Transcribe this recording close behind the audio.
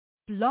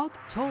Blog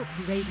Talk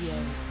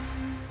Radio.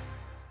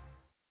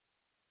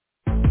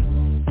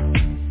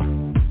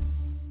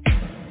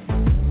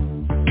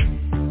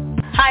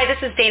 Hi, this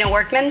is Dana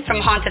Workman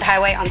from Haunted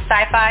Highway on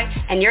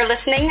Sci-Fi, and you're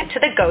listening to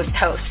The Ghost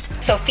Host,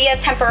 Sophia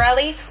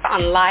Temporelli on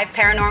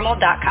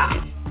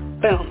LiveParanormal.com.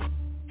 Boom.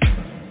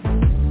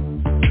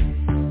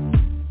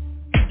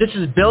 This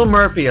is Bill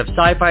Murphy of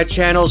Sci-Fi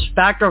Channel's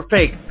Fact or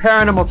Fake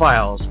Paranormal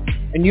Files,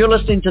 and you're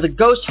listening to The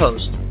Ghost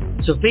Host,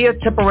 Sophia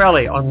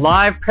Temporelli on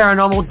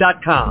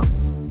LiveParanormal.com.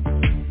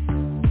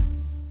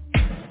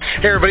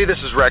 Hey everybody, this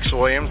is Rex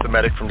Williams, the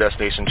medic from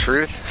Destination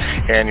Truth,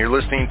 and you're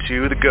listening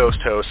to The Ghost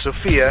Host,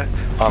 Sophia,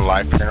 on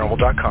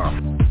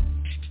LiveParanormal.com.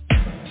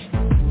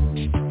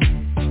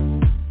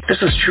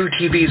 This is True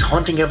TV's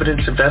haunting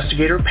evidence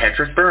investigator,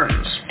 Patrick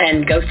Burns.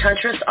 And Ghost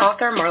Huntress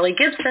author, Marley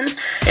Gibson.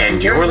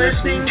 And you're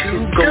listening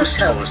to Ghost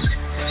Host,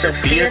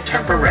 Sophia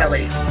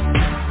Temporelli.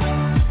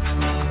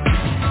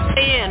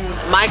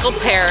 And Michael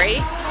Perry.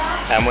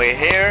 And we're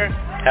here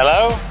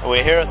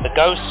at the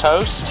Ghost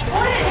Host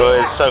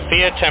with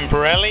Sophia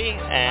Temporelli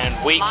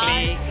and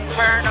weekly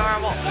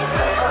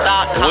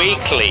Paranormal.com.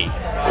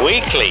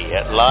 Weekly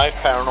at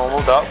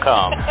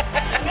LiveParanormal.com.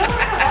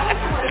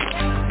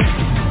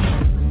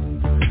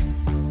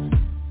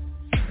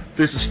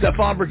 This is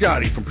Stefan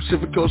Brigatti from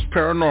Pacific Coast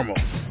Paranormal,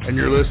 and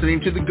you're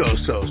listening to the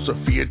Ghost Host,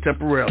 Sophia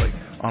Temporelli,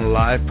 on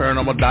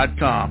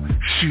LiveParanormal.com.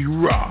 She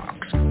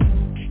rocks.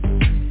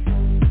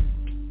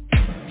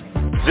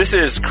 This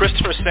is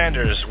Christopher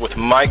Sanders with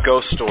My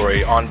Ghost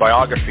Story on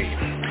Biography.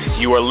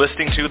 You are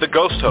listening to The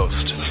Ghost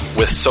Host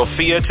with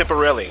Sophia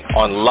Temporelli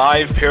on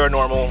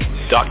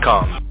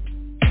LiveParanormal.com.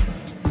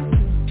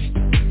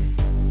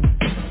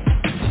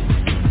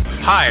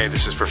 Hi,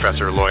 this is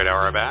Professor Lloyd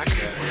Auerbach,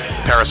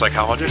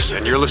 parapsychologist,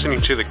 and you're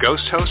listening to The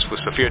Ghost Host with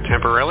Sophia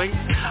Temporelli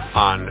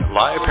on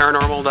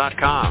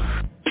LiveParanormal.com.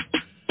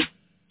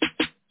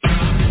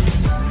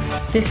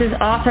 This is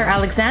author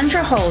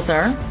Alexandra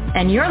Holzer,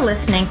 and you're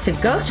listening to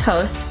Ghost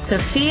Host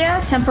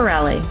Sophia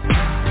Temporelli.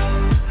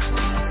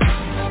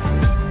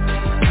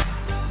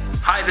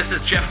 Hi, this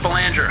is Jeff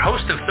Belanger,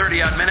 host of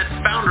 30 Odd Minutes,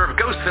 founder of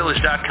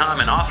GhostVillage.com,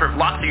 and author of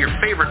lots of your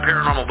favorite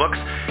paranormal books,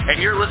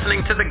 and you're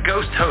listening to the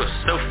Ghost Host,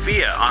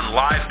 Sophia, on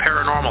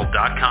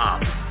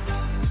LiveParanormal.com.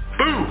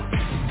 Boo!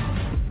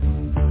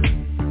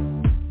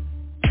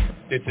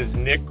 This is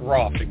Nick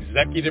Groff,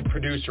 executive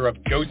producer of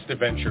Ghost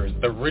Adventures,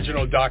 the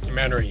original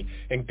documentary,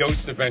 and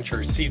Ghost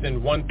Adventures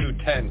Season 1 through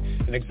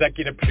 10, and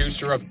executive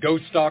producer of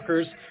Ghost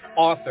Stalkers,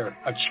 author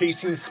of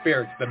Chasing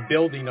Spirits, the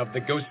building of the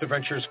Ghost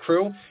Adventures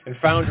crew, and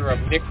founder of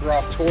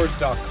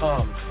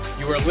NickGroffTours.com.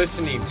 You are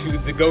listening to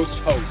The Ghost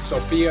Host,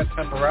 Sophia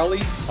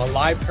Temporelli, on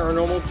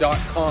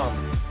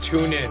LiveParanormal.com.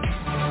 Tune in.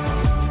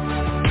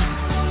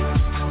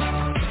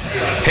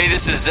 Hey,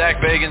 this is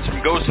Zach Bagans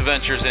from Ghost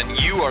Adventures, and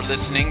you are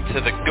listening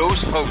to the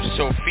Ghost Host,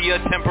 Sophia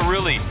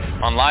Temporelli,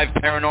 on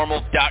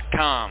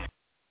LiveParanormal.com.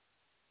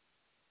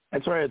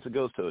 That's right, it's a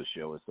Ghost Host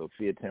show with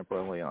Sophia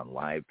Temporelli on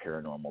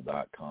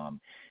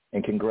LiveParanormal.com.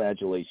 And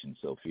congratulations,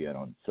 Sophia,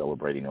 on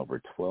celebrating over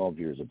 12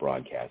 years of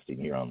broadcasting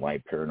here on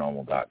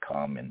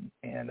LiveParanormal.com and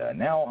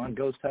now on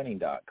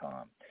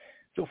GhostHunting.com.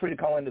 Feel free to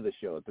call into the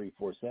show at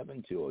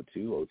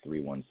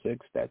 347-202-0316.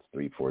 That's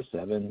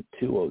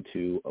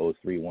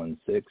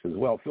 347-202-0316 as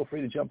well. Feel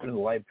free to jump into the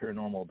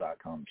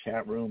LiveParanormal.com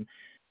chat room.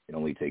 It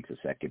only takes a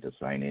second to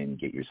sign in,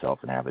 get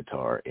yourself an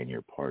avatar, and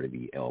you're part of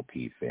the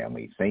LP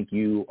family. Thank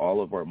you,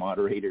 all of our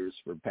moderators,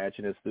 for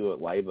patching us through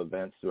at live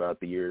events throughout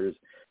the years.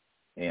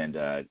 And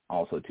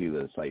also to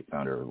the site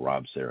founder,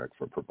 Rob Sarek,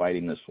 for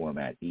providing this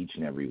format each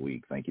and every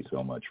week. Thank you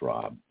so much,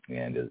 Rob.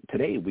 And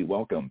today we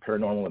welcome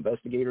paranormal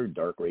investigator,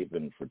 Dark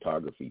Raven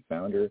photography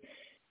founder,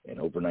 and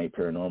overnight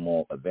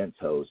paranormal events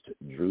host,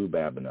 Drew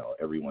Babineau.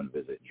 Everyone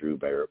visit Drew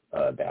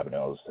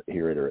Babineau's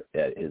here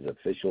at his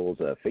officials,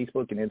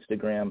 Facebook and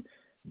Instagram,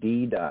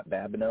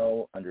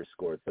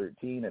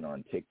 d.babineau_13, and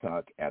on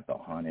TikTok at The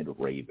Haunted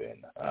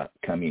Raven.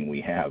 Coming, we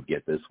have,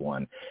 get this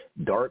one,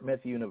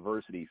 Dartmouth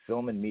University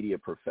film and media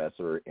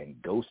professor and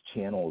Ghost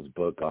Channel's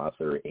book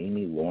author,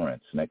 Amy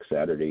Lawrence, next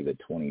Saturday the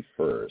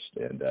 21st.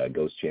 And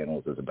Ghost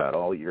Channels is about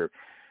all your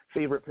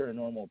favorite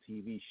paranormal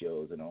TV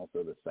shows and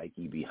also the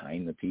psyche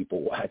behind the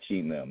people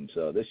watching them.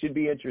 So this should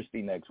be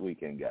interesting next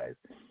weekend, guys.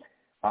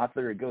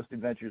 Author, Ghost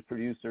Adventures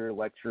producer,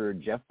 lecturer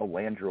Jeff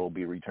Belanger will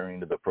be returning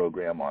to the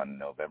program on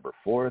November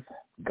 4th.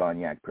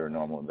 Gonyak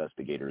paranormal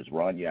investigators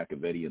Ron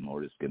Iacovetti and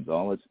Lourdes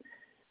Gonzalez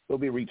will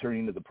be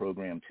returning to the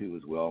program too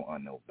as well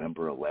on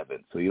November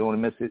 11th. So you don't want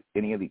to miss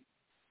any of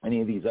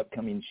these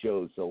upcoming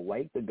shows. So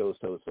like the Ghost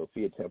Host,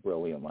 Sophia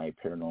Temporelli on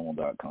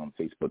LiveParanormal.com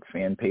Facebook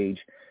fan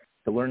page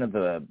to learn of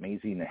the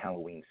amazing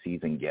Halloween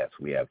season guests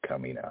we have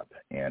coming up.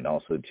 And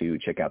also to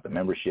check out the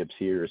memberships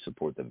here,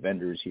 support the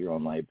vendors here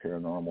on Live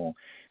Paranormal.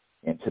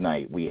 And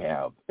tonight we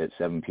have at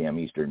 7 p.m.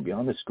 Eastern,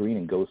 Beyond the Screen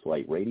and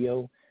Ghostlight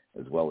Radio,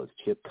 as well as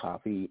Chip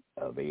Coffey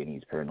of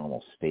A&E's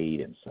Paranormal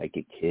State and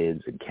Psychic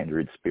Kids and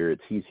Kindred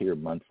Spirits. He's here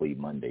monthly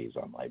Mondays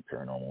on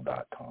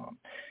LiveParanormal.com.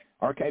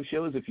 Archive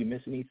shows, if you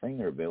miss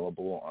anything, are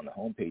available on the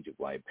homepage of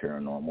Live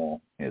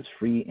Paranormal as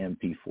free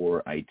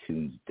MP4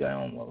 iTunes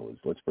downloads.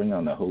 Let's bring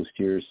on the host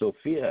here,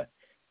 Sophia.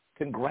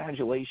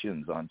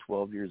 Congratulations on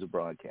 12 years of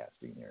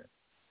broadcasting here.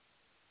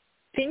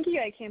 Thank you.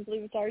 I can't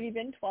believe it's already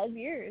been 12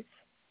 years.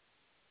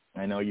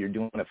 I know you're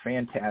doing a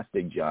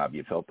fantastic job.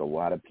 You've helped a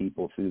lot of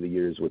people through the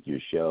years with your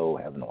show,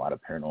 having a lot of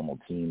paranormal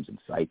teams and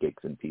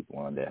psychics and people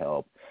on to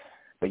help.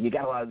 But you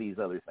got a lot of these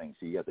other things.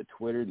 So you got the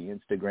Twitter, the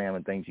Instagram,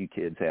 and things you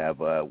kids have.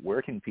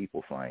 Where can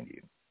people find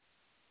you?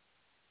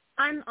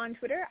 I'm on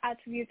Twitter at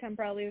Sophia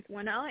Temporelli with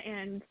 1 L,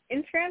 and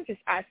Instagram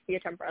just at Sophia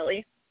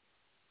Temporelli.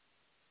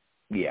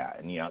 Yeah,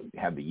 and you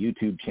have the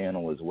YouTube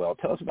channel as well.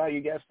 Tell us about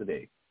your guest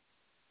today.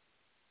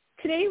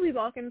 Today we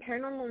welcome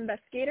paranormal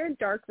investigator,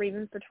 Dark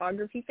Raven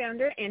photography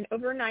founder, and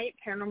overnight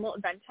paranormal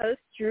event host,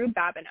 DREW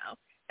BABINEAU.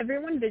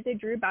 Everyone visit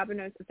DREW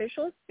BABINEAU's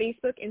official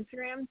Facebook,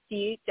 Instagram,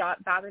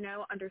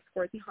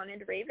 d.babineau_The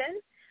Haunted Raven.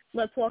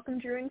 Let's welcome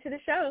Drew into the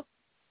show.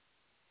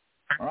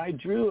 All right,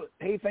 Drew.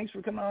 Hey, thanks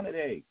for coming on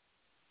today.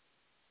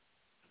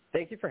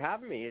 Thank you for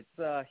having me. It's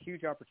a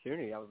huge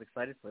opportunity. I was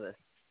excited for this.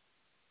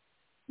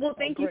 Well,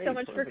 thank you so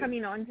much for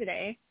coming on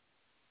today.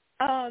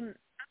 To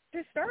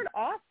start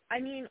off, I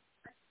mean,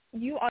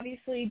 you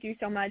obviously do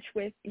so much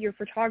with your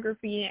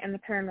photography and the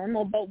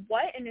paranormal, but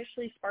what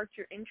initially sparked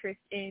your interest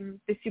in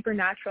the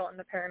supernatural and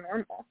the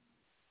paranormal?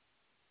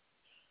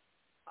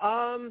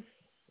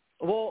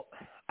 Well,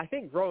 I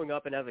think growing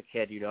up and as a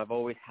kid, I've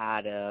always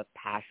had a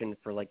passion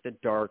for like the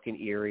dark and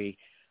eerie.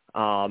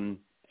 And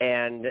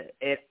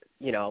it,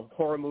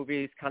 horror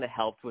movies kind of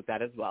helped with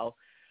that as well.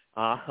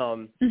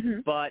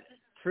 But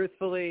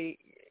truthfully,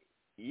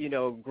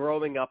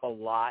 growing up a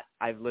lot,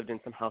 I've lived in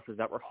some houses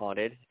that were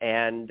haunted,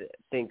 and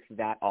think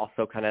that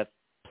also kind of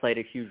played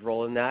a huge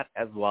role in that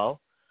as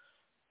well.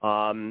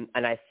 And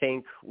I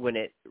think when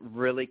it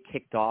really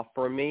kicked off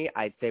for me,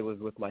 I'd say was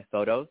with my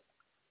photos.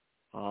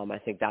 I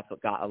think that's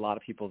what got a lot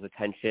of people's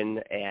attention,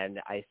 and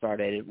I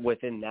started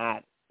within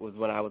that was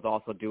when I was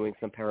also doing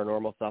some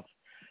paranormal stuff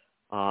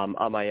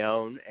on my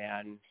own,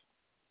 and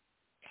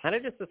kind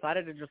of just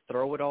decided to just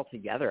throw it all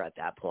together at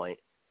that point.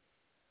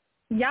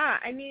 Yeah,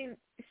 I mean,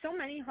 so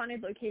many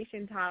haunted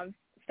locations have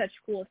such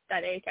cool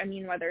aesthetic. I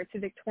mean, whether it's a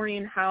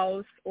Victorian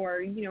house or,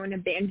 an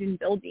abandoned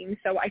building.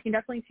 So I can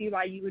definitely see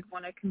why you would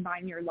want to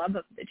combine your love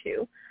of the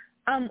two.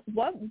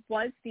 What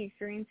was the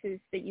experiences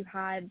that you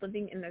had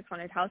living in those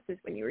haunted houses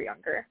when you were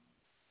younger?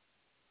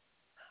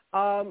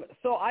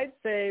 So I'd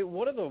say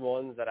one of the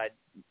ones that I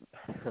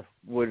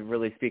would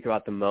really speak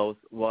about the most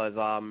was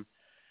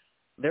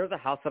there was a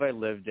house that I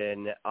lived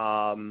in,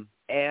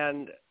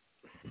 and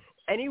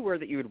anywhere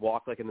that you would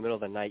walk, like in the middle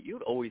of the night, you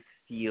would always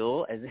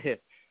feel as if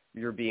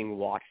you're being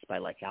watched by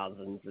like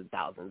thousands and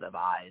thousands of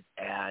eyes.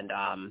 And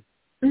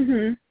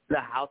the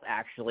house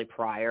actually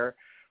prior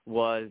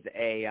was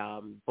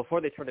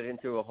before they turned it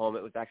into a home,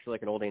 it was actually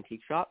like an old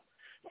antique shop.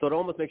 So it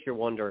almost makes you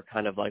wonder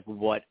kind of like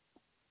what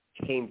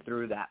came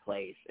through that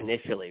place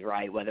initially,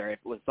 right? Whether it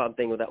was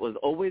something that was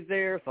always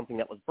there, something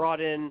that was brought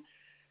in,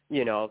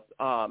 and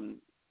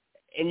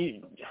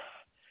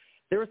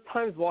there was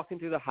times walking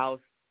through the house,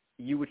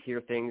 you would hear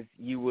things.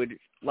 You would,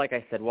 like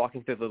I said,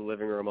 walking through the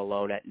living room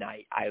alone at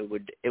night,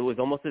 it was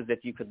almost as if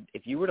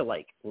if you were to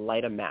like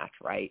light a match,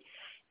 right?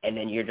 And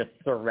then you're just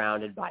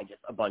surrounded by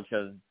just a bunch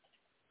of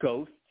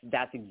ghosts.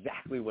 That's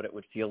exactly what it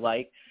would feel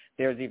like.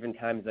 There's even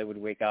times I would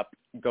wake up,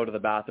 go to the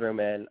bathroom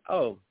and,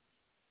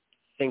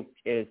 sink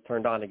is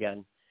turned on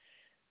again.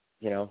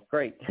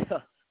 Great.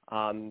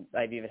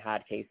 I've even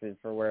had cases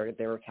for where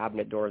there were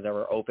cabinet doors that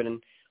were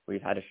open.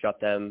 We've had to shut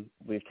them.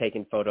 We've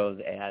taken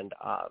photos and,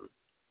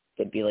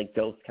 it'd be like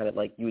ghosts kind of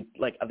like you would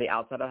like of the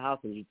outside of the house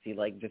and you'd see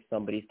like just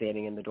somebody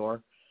standing in the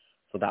door.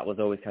 So that was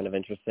always kind of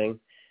interesting.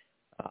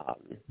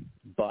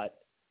 But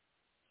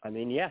I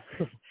mean, yeah.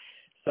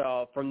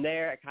 So from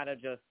there, it kind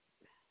of just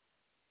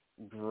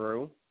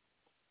grew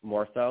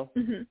more so.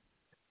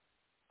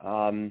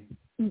 And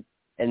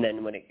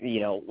then when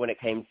it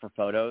came for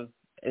photos,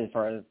 as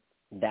far as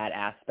that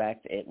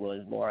aspect, it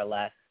was more or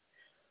less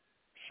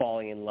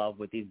falling in love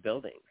with these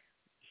buildings,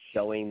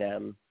 showing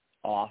them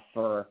off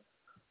for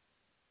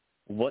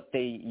what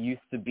they used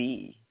to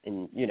be.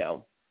 And,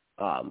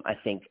 I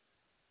think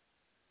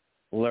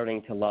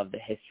learning to love the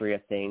history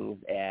of things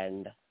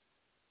and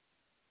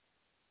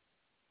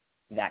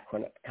that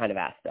kind of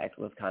aspect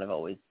was kind of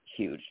always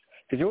huge.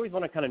 Because you always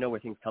want to kind of know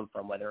where things come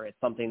from, whether it's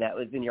something that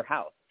was in your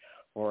house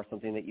or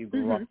something that you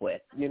grew up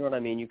with. You know what I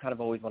mean? You kind of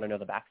always want to know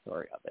the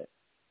backstory of it.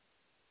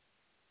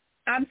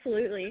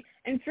 Absolutely.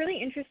 And it's really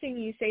interesting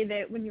you say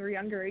that when you were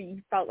younger,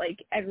 you felt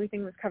like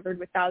everything was covered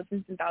with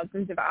thousands and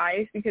thousands of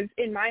eyes, because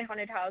in my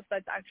haunted house,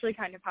 that's actually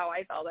kind of how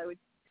I felt. I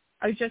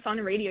was just on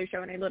a radio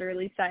show and I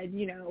literally said,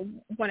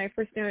 when I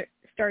first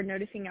started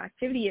noticing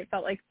activity, it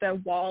felt like the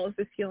walls,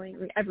 the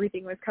ceiling,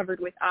 everything was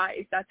covered with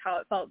eyes. That's how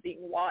it felt being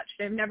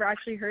watched. I've never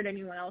actually heard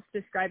anyone else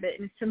describe it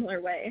in a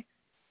similar way.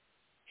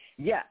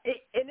 Yeah,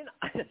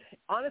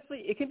 honestly,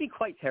 it can be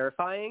quite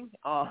terrifying,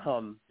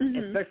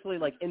 especially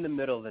like in the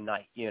middle of the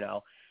night,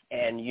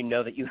 and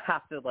that you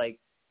have to like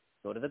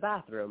go to the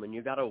bathroom and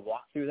you got to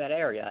walk through that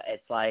area.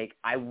 It's like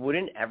I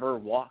wouldn't ever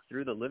walk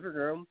through the living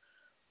room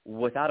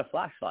without a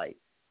flashlight.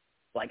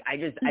 Like I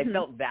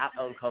felt that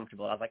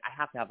uncomfortable. I was like, I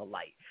have to have a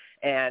light.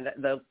 And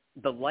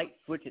the light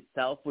switch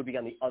itself would be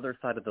on the other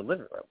side of the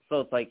living room.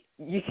 So it's like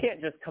you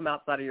can't just come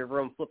outside of your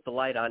room, flip the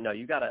light on. No,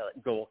 you got to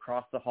go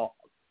across the hall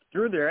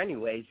through there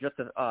anyways just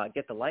to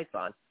get the lights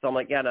on. So I'm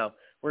like, yeah, no,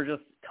 we're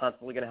just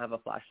constantly going to have a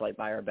flashlight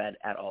by our bed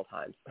at all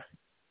times.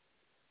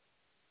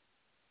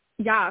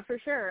 Yeah, for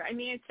sure. I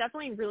mean, it's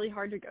definitely really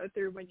hard to go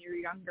through when you're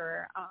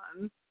younger.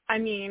 I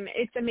mean,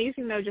 it's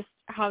amazing, though, just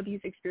how these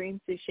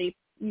experiences shape,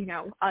 you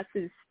know, us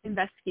as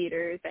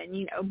investigators and,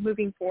 you know,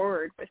 moving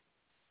forward with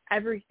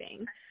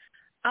everything.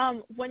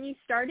 When you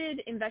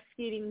started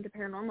investigating the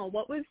paranormal,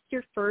 what was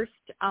your first,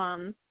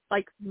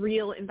 like,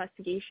 real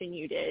investigation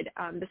you did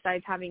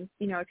besides having,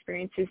 you know,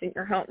 experiences in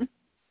your home?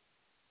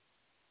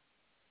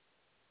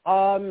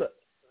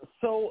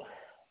 So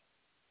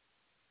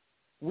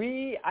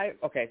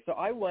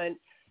I went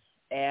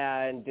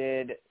and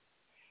did,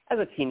 as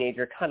a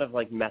teenager, kind of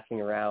like messing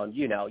around.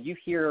 You know, you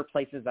hear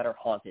places that are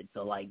haunted,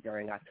 so like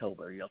during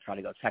October, you'll try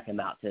to go check them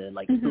out to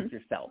like spook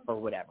yourself or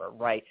whatever,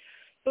 right?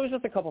 So it was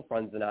just a couple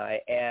friends and I,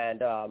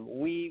 and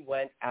we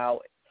went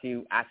out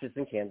to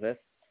Atchison, Kansas,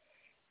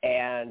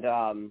 and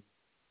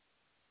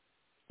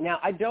now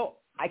I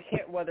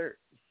can't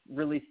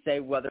really say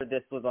whether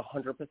this was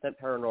 100%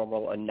 paranormal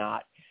or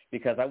not,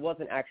 because I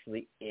wasn't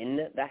actually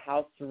in the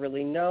house to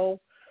really know.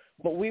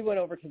 But we went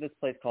over to this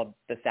place called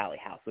the Sally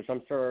House, which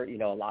I'm sure, you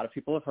know, a lot of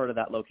people have heard of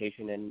that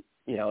location in,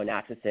 you know, in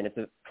Atchison. It's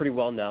pretty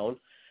well known.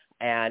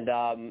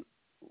 And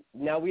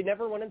now we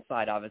never went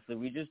inside, obviously.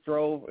 We just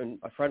drove, and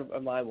a friend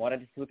of mine wanted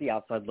to see what the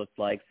outside looked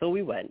like. So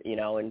we went, you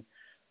know, and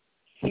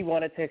he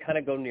wanted to kind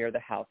of go near the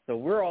house. So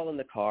we're all in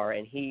the car,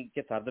 and he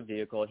gets out of the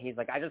vehicle, and he's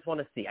like, I just want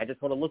to see. I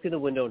just want to look in the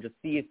window and just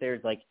see if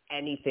there's, like,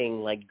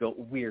 anything, like,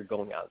 weird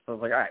going on. So I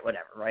was like, all right,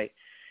 whatever, right?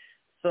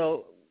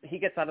 So he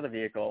gets out of the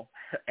vehicle,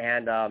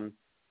 and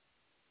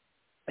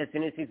as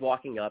soon as he's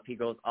walking up, he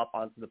goes up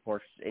onto the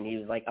porch, and he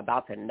was, like,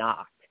 about to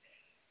knock.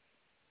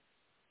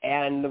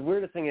 And the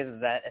weirdest thing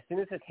is that as soon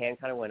as his hand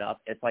kind of went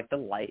up, it's like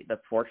the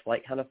porch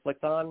light kind of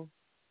flicked on,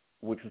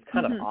 which was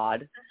kind of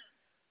odd.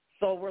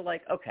 So we're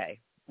like, okay,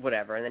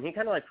 whatever. And then he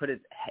kind of like put his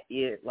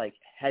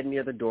head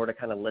near the door to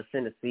kind of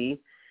listen to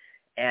see.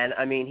 And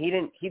I mean,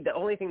 the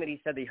only thing that he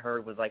said that he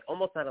heard was like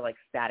almost kind of like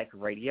static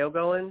radio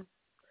going.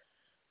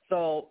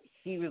 So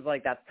he was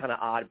like, that's kind of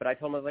odd. But I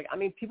told him, I was like, I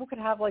mean, people could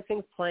have like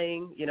things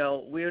playing, you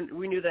know, we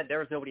knew that there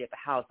was nobody at the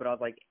house, but I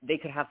was like, they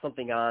could have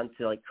something on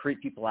to like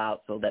creep people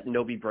out so that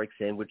nobody breaks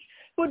in, which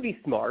would be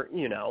smart,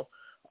 you know.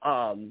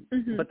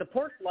 But the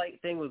porch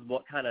light thing was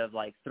what kind of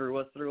like threw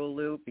us through a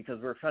loop, because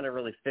we were trying to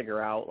really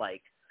figure out,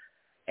 like,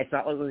 it's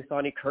not like we saw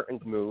any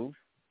curtains move.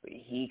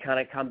 He kind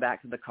of come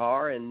back to the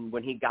car, and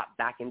when he got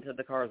back into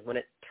the car is when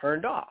it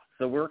turned off.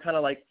 So we were kind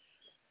of like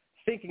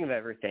thinking of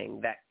everything,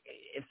 that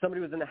if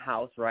somebody was in the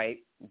house, right,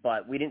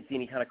 but we didn't see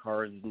any kind of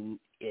cars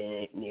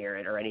near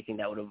it or anything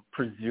that would have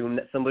presumed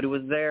that somebody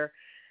was there.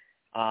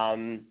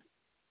 And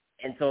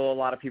so a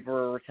lot of people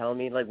were telling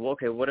me, like, well,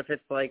 okay, what if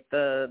it's like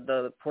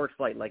the porch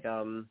light, like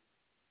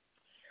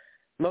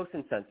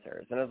motion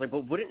sensors? And I was like,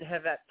 well, wouldn't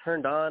have that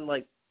turned on,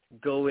 like,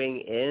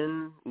 going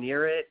in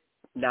near it,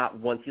 not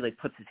once he, like,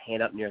 puts his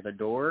hand up near the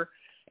door?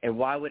 And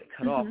why would it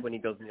cut off when he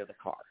goes near the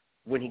car,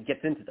 when he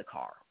gets into the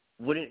car?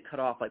 Wouldn't it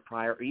cut off, like,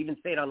 prior, or even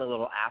stayed on a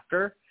little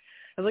after?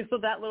 I was like, so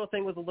that little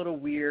thing was a little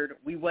weird.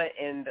 We went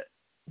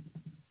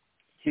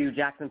to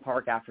Jackson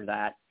Park after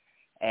that,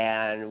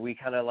 and we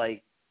kind of,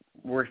 like,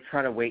 were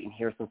trying to wait and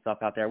hear some stuff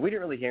out there. We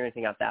didn't really hear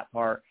anything out that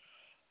part.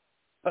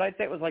 But I'd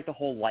say it was, like, the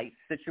whole light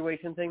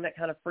situation thing that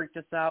kind of freaked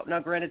us out. Now,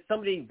 granted,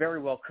 somebody very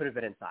well could have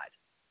been inside.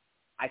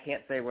 I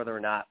can't say whether or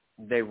not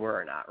they were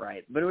or not,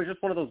 right? But it was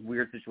just one of those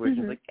weird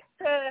situations, like,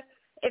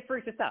 it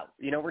freaked us out.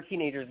 You know, we're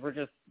teenagers. We're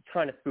just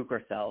trying to spook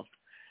ourselves.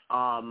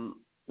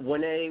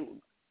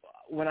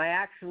 When I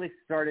actually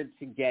started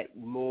to get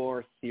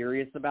more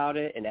serious about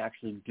it and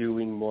actually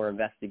doing more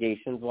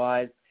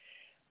investigations-wise,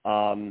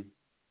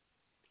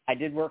 I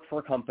did work for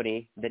a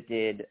company that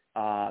did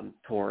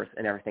tours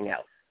and everything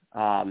else.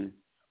 I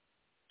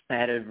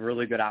had a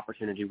really good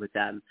opportunity with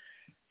them,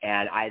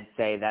 and I'd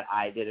say that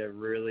I did a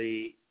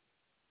really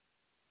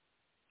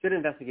good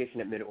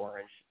investigation at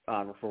Mid-Orange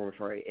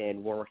Reformatory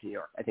in Warwick, New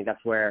York. I think that's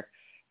where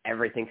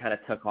everything kind of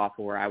took off,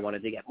 where I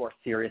wanted to get more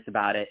serious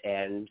about it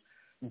and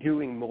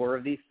doing more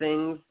of these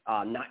things,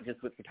 not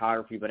just with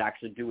photography, but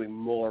actually doing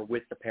more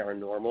with the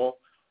paranormal.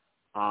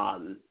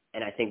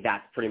 And I think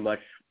that's pretty much,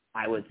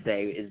 I would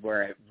say, is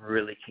where it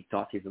really kicked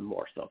off even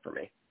more so for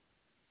me.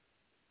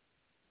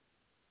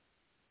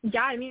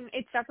 Yeah, I mean,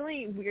 it's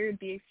definitely weird,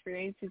 the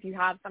experiences you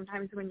have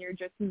sometimes when you're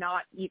just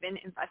not even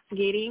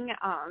investigating,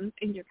 and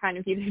you're kind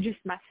of either just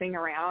messing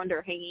around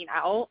or hanging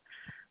out.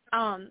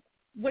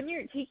 When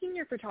you're taking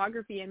your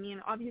photography, I mean,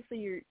 obviously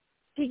you're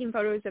taking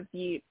photos of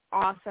the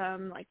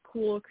awesome, like,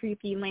 cool,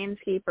 creepy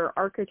landscape or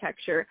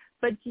architecture,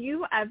 but do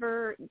you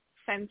ever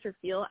sense or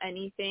feel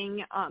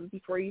anything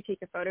before you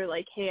take a photo,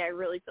 like, hey, I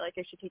really feel like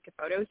I should take a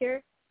photo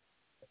here?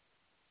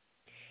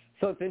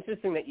 So it's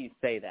interesting that you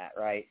say that,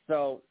 right?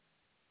 So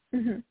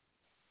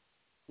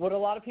what a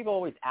lot of people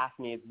always ask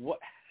me is,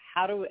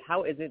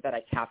 how is it that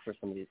I capture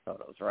some of these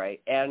photos, right?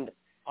 And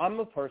I'm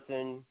a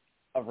person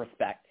of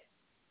respect,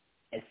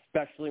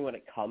 especially when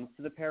it comes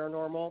to the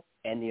paranormal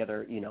and the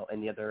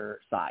other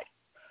side.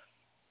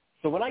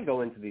 So when I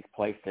go into these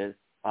places,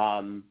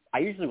 I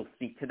usually will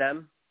speak to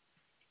them,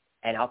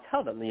 and I'll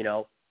tell them,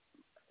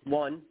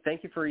 one,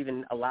 thank you for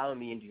even allowing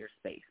me into your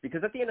space,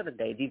 because at the end of the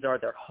day, these are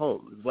their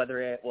homes,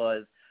 whether it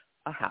was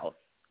a house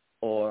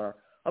or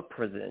a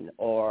prison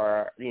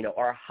or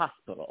a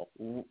hospital.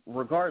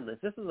 Regardless,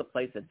 this is a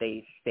place that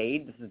they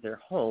stayed. This is their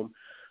home.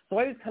 So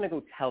I just kind of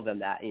go tell them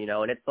that,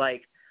 and it's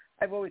like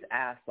I've always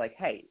asked, like,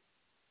 hey,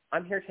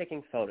 I'm here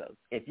taking photos.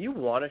 If you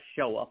want to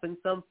show up in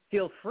some,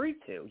 feel free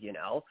to,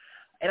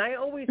 And I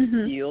always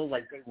feel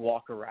like they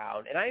walk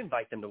around, and I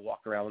invite them to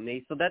walk around with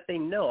me so that they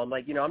know. I'm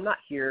like, I'm not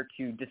here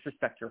to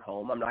disrespect your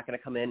home. I'm not going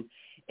to come in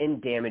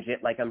and damage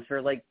it like I'm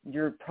sure like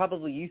you're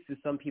probably used to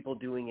some people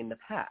doing in the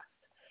past.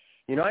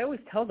 I always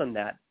tell them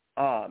that.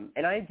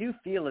 And I do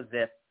feel as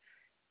if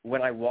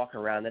when I walk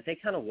around that they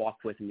kind of walk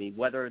with me,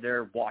 whether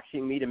they're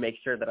watching me to make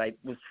sure that I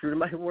was true to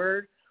my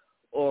word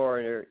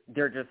or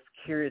they're just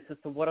curious as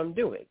to what I'm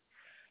doing.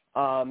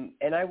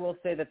 And I will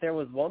say that there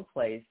was one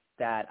place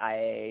that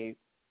I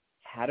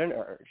had an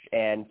urge,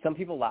 and some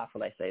people laugh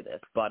when I say this,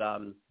 but I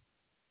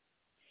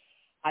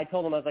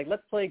told them, I was like,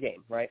 let's play a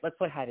game, right? Let's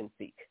play hide and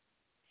seek.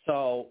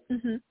 So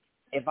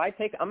if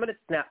I'm going to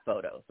snap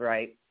photos,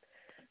 right?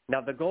 Now,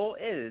 the goal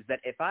is that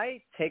if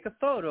I take a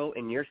photo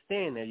and you're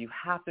standing there, you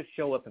have to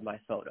show up in my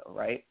photo,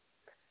 right?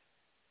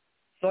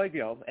 So I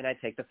go and I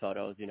take the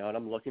photos, and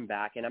I'm looking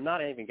back, and I'm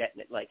not even getting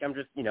it. Like, I'm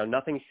just,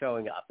 nothing's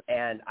showing up.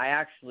 And I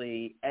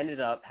actually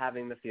ended up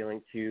having the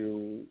feeling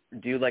to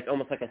do like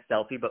almost like a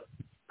selfie, but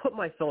put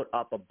my phone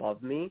up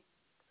above me.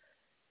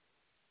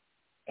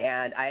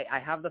 And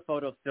I have the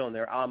photo still in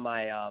there on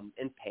my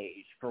in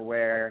page for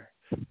where,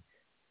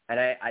 and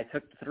I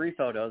took 3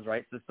 photos,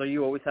 right? So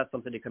you always have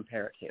something to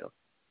compare it to.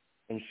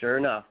 And sure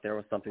enough, there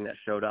was something that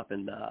showed up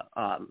in the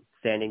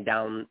standing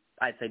down,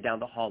 I'd say down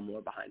the hall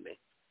more behind me.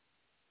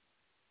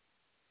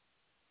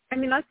 I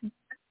mean, that's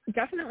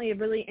definitely a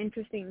really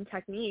interesting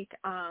technique.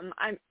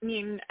 I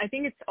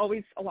think it's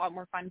always a lot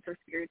more fun for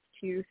spirits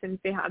too, since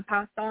they have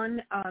passed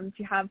on,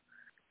 to have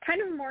kind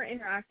of more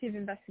interactive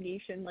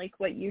investigation like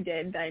what you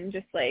did than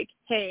just like,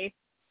 hey,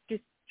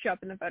 just show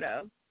up in the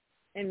photo.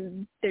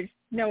 And there's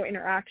no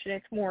interaction.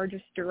 It's more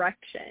just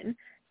direction.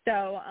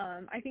 So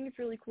I think it's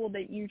really cool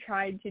that you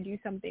tried to do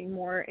something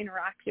more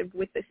interactive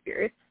with the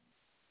spirits.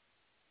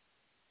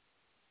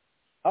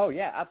 Oh,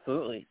 yeah,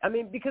 absolutely. I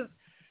mean, because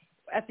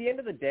at the end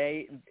of the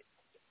day,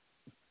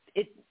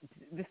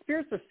 the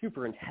spirits are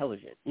super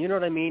intelligent. You know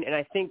what I mean? And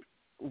I think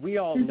we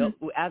all know,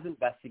 as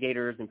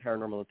investigators and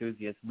paranormal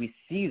enthusiasts, we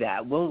see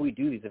that when we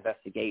do these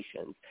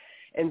investigations.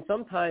 And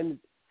sometimes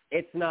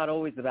it's not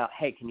always about,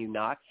 hey, can you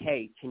knock?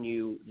 Hey, can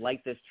you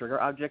light this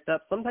trigger object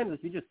up? Sometimes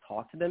if you just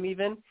talk to them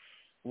even,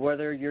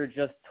 whether you're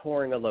just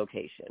touring a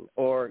location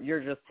or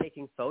you're just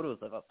taking photos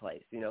of a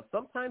place,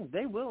 sometimes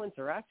they will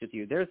interact with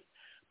you. There's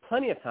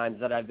plenty of times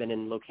that I've been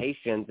in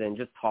locations and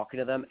just talking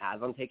to them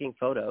as I'm taking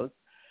photos.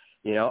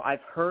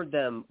 I've heard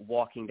them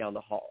walking down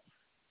the halls,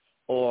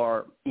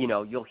 or,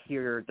 you'll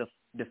hear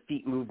the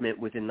feet movement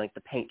within like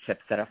the paint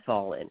chips that have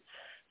fallen,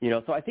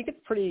 so I think it's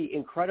pretty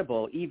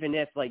incredible, even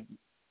if like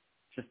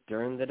just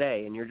during the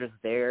day and you're just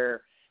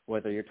there,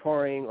 whether you're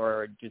touring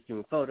or just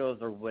doing photos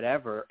or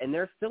whatever, and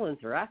they're still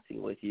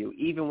interacting with you,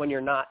 even when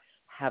you're not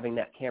having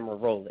that camera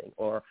rolling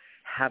or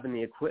having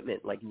the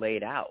equipment like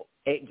laid out.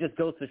 It just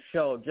goes to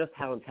show just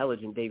how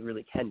intelligent they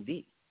really can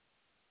be.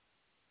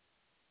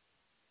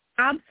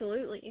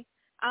 Absolutely.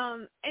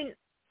 And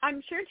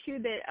I'm sure too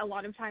that a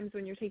lot of times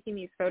when you're taking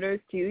these photos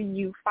too,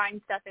 you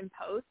find stuff in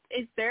post.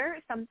 Is there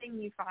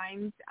something you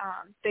find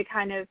that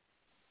kind of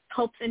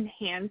helps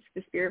enhance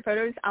the spirit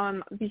photos?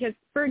 Because,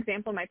 for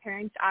example, my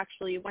parents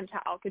actually went to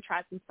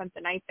Alcatraz and spent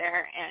the night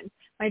there, and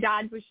my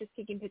dad was just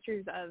taking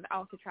pictures of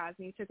Alcatraz,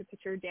 and he took a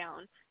picture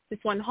down this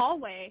one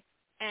hallway,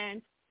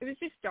 and it was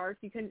just dark.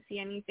 You couldn't see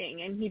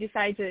anything, and he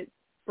decided to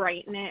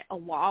brighten it a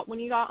lot when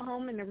he got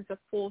home, and there was a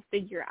full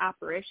figure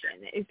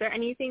apparition. Is there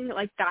anything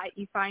like that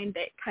you find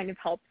that kind of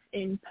helps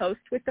in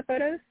post with the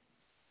photos?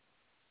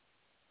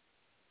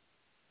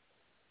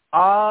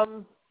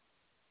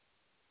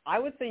 I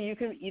would say you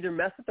can either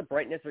mess with the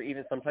brightness or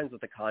even sometimes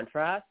with the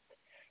contrast.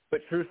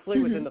 But truthfully,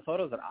 within the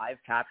photos that I've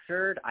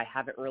captured, I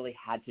haven't really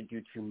had to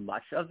do too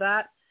much of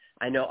that.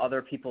 I know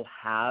other people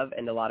have,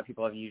 and a lot of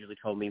people have usually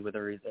told me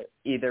whether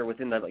either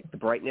within the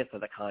brightness or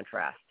the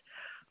contrast.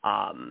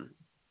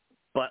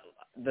 But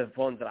the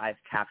ones that I've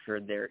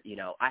captured,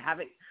 I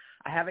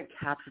haven't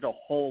captured a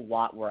whole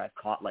lot where I've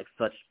caught like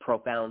such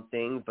profound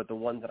things, but the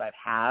ones that I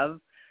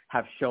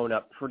have shown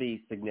up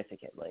pretty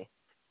significantly.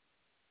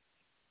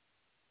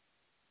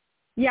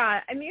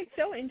 Yeah, I mean, it's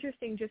so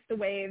interesting just the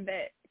way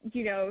that,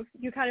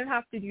 you kind of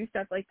have to do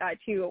stuff like that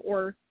too,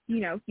 or,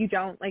 you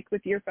don't, like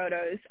with your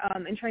photos,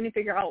 and trying to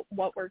figure out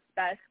what works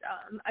best.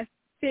 I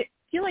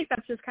feel like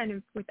that's just kind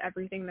of with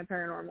everything in the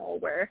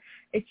paranormal, where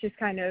it's just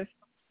kind of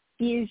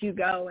see as you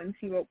go and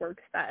see what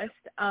works best.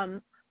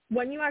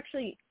 When you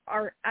actually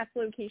are at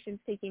locations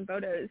taking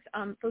photos,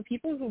 for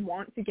people who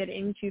want to get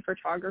into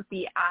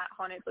photography at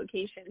haunted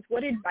locations,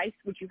 what advice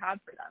would you have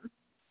for them?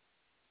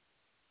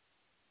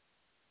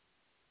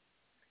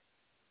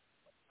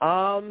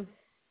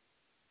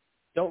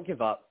 Don't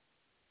give up,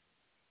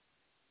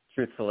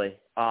 truthfully.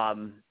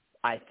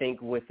 I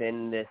think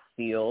within this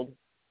field,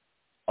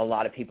 a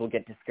lot of people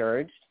get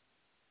discouraged.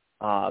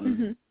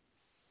 When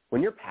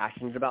you're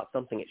passionate about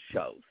something, it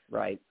shows,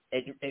 right?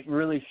 It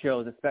really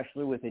shows,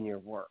 especially within your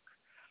work.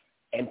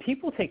 And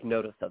people take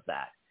notice of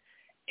that.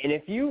 And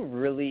if you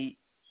really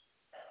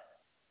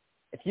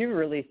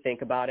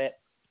think about it,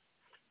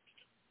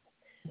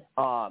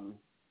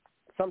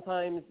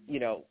 sometimes,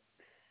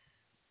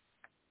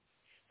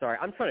 sorry,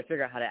 I'm trying to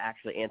figure out how to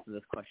actually answer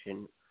this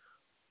question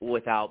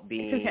without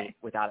it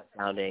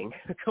sounding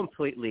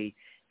completely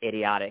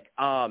idiotic.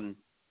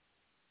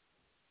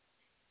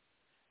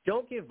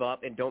 Don't give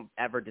up and don't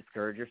ever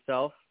discourage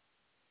yourself,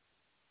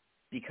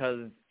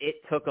 because it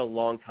took a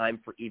long time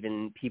for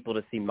even people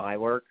to see my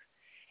work.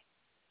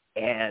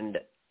 And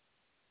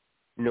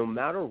no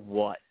matter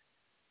what,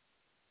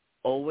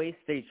 always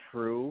stay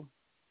true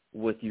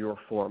with your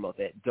form of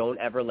it. Don't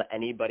ever let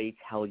anybody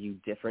tell you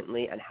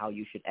differently on how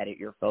you should edit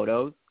your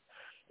photos.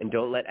 And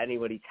don't let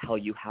anybody tell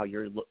you how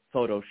your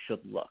photos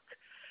should look.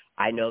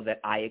 I know that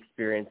I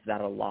experienced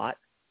that a lot.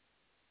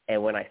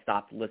 And when I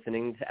stopped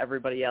listening to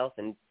everybody else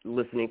and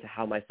listening to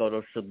how my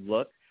photos should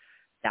look,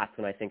 that's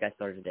when I think I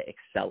started to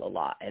excel a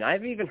lot. And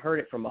I've even heard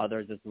it from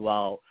others as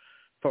well,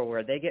 for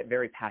where they get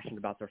very passionate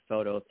about their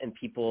photos and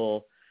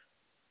people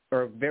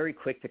are very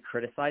quick to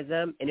criticize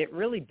them. And it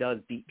really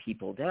does beat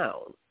people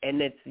down.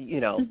 And it's,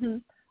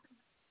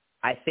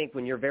 I think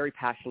when you're very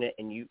passionate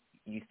and you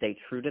stay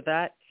true to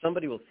that,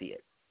 somebody will see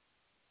it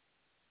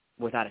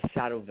without a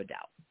shadow of a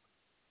doubt.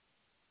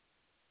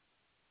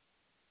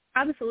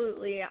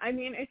 Absolutely. I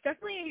mean, it's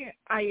definitely,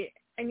 I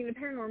mean, the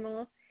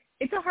paranormal,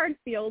 it's a hard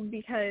field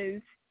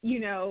because,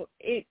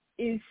 it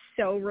is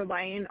so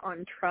reliant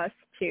on trust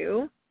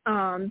too.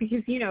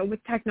 Because, with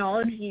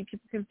technology,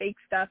 people can fake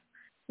stuff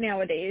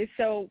nowadays.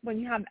 So when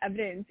you have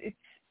evidence,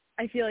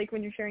 I feel like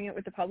when you're sharing it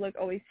with the public,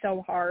 always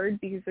so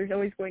hard, because there's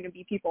always going to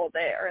be people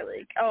that are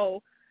like,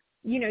 oh,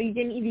 you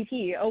get an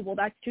EVP. Oh, well,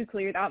 that's too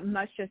clear. That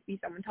must just be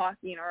someone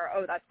talking. Or,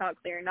 oh, that's not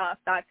clear enough.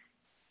 That's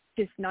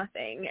just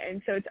nothing.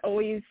 And so it's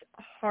always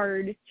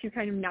hard to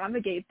kind of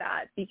navigate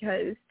that,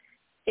 because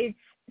it's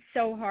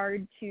so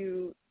hard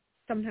to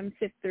sometimes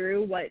sift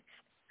through what's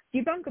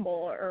debunkable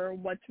or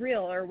what's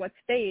real or what's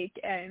fake.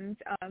 And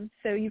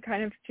so you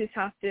kind of just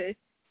have to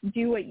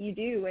do what you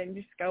do and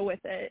just go with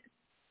it.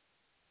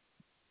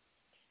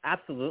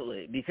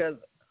 Absolutely. Because,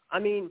 I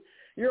mean,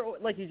 you're,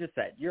 like you just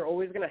said, you're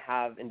always going to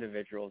have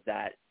individuals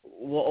that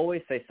will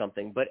always say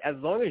something. But as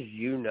long as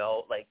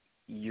like,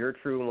 you're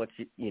true in what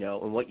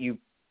and what you,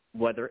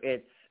 whether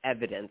it's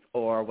evidence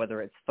or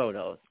whether it's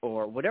photos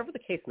or whatever the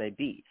case may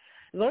be,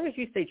 as long as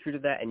you stay true to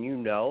that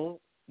and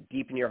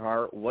deep in your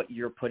heart what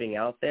you're putting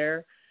out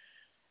there,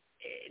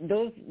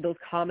 those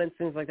comments,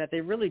 things like that,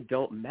 they really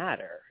don't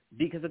matter,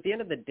 because at the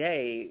end of the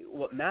day,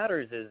 what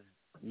matters is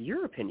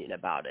your opinion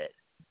about it.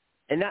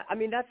 And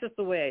that's just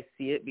the way I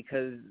see it,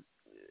 because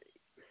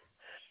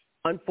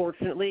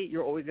unfortunately,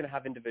 you're always going to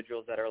have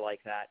individuals that are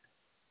like that.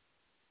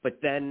 But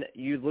then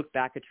you look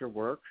back at your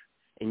work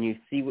and you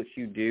see what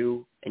you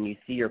do and you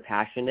see your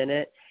passion in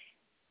it.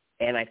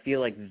 And I feel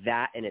like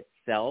that in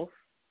itself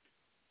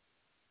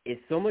is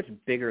so much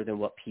bigger than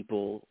what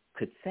people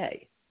could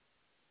say.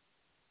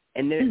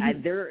 And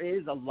there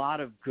is a lot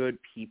of good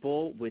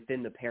people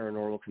within the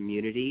paranormal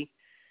community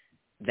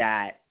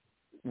that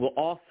will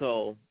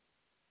also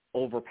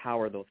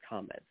overpower those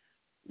comments,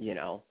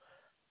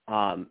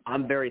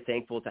 I'm very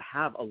thankful to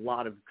have a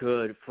lot of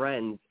good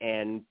friends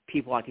and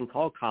people I can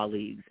call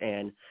colleagues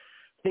and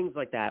things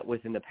like that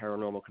within the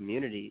paranormal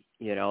community,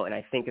 and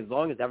I think as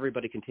long as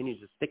everybody continues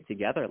to stick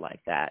together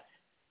like that,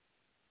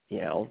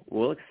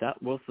 we'll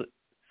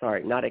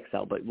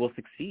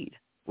succeed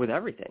with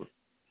everything.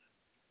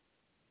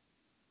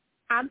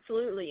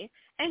 Absolutely.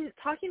 And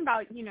talking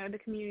about, the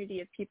community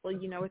of people,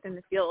 within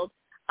the field,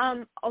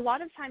 a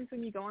lot of times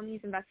when you go on these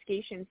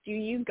investigations, do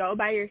you go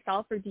by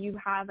yourself or do you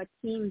have a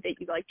team that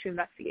you like to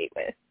investigate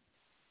with?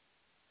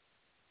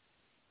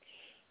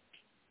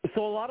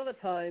 So a lot of the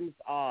times,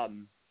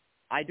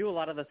 I do a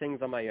lot of the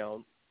things on my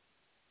own,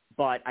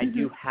 but I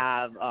do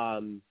have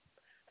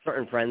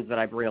certain friends that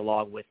I bring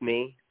along with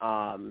me.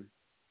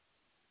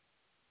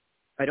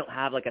 I don't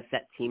have like a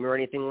set team or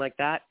anything like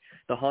that.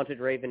 The Haunted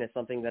Raven is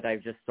something that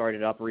I've just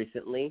started up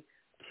recently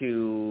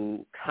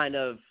to kind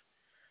of,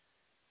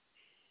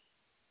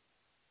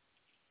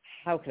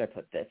 how can I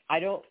put this? I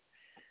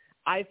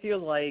feel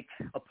like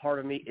a part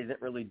of me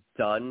isn't really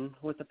done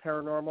with the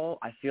paranormal.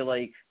 I feel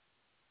like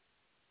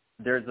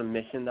there's a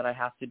mission that I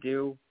have to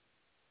do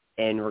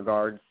in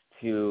regards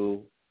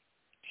to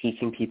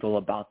teaching people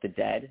about the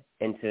dead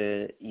and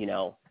to,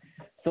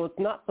 So it's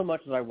not so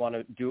much that I want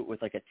to do it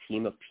with like a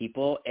team of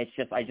people. It's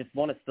just I just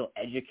want to still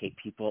educate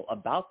people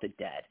about the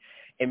dead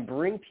and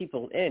bring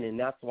people in, and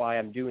that's why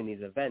I'm doing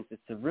these events, is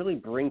to really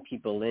bring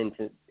people in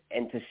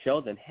and to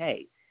show them,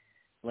 hey,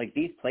 like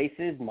these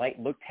places might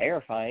look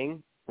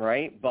terrifying,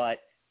 right? But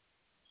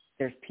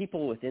there's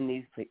people within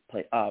these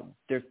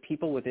there's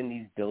people within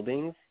these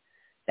buildings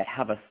that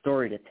have a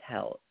story to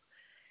tell,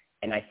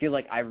 and I feel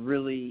like I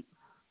really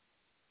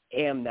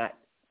am that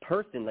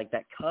person, like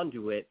that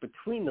conduit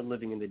between the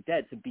living and the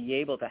dead, to be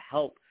able to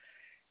help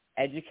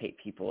educate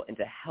people and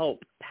to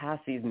help pass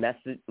these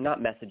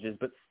not messages,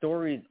 but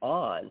stories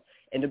on,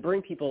 and to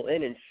bring people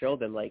in and show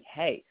them like,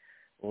 hey,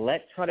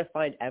 let's try to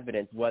find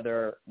evidence,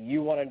 whether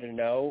you wanted to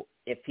know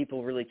if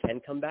people really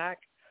can come back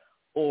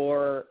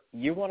or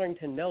you wanting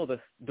to know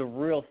the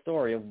real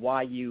story of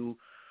why you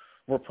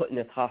were put in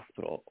this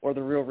hospital, or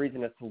the real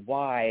reason as to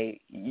why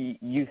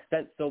you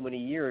spent so many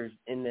years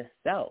in this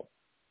cell.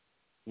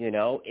 You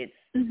know, it's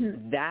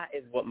that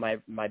is what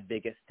my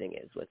biggest thing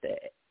is with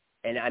it.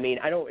 And I mean,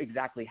 I don't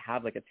exactly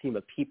have like a team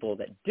of people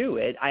that do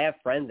it. I have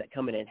friends that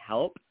come in and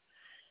help,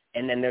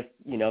 and then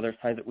there's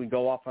times that we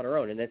go off on our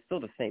own, and it's still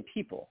the same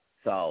people.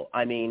 So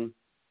I mean,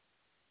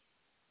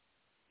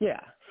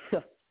 yeah.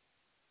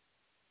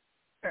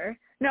 Sure.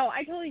 No,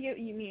 I totally get what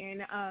you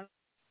mean.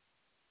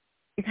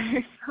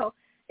 So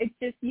it's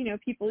just,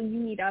 people you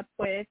meet up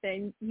with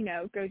and,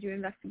 go do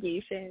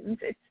investigations.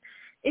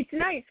 It's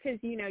nice because,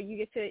 you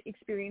get to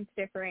experience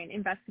different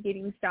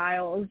investigating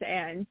styles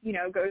and,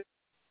 go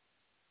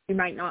you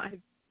might not have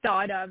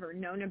thought of or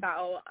known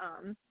about,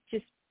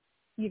 just,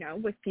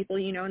 with people,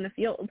 in the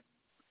field.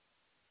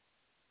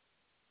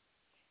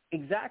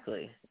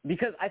 Exactly.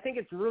 Because I think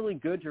it's really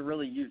good to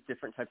really use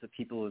different types of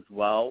people as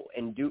well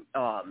and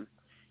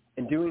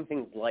doing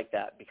things like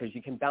that, because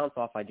you can bounce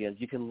off ideas,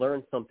 you can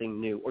learn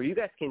something new, or you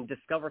guys can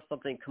discover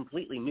something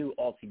completely new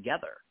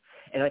altogether.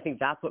 And I think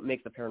that's what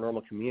makes the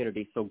paranormal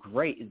community so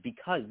great, is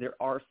because there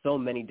are so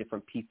many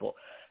different people.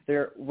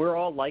 We're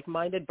all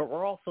like-minded, but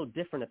we're all so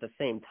different at the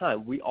same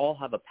time. We all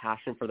have a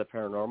passion for the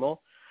paranormal,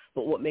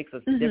 but what makes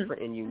us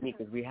different and unique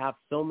is we have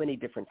so many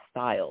different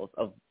styles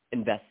of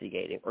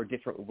investigating, or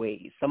different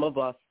ways. Some of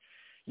us,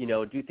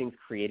 do things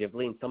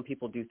creatively, and some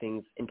people do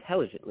things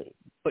intelligently.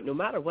 But no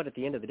matter what, at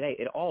the end of the day,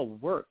 it all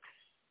works.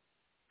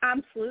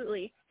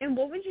 Absolutely. And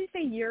what would you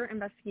say your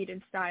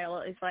investigative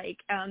style is like?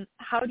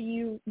 How do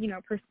you,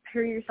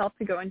 prepare yourself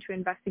to go into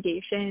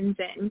investigations,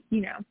 and,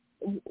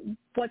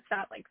 what's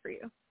that like for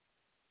you?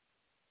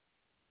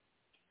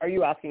 Are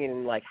you asking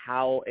in like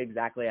how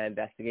exactly I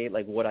investigate,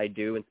 like what I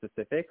do in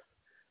specifics?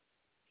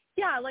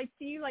 Yeah, like,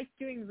 do you like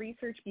doing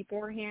research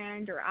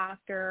beforehand or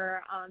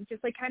after?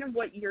 Just like kind of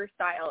what your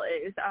style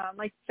is.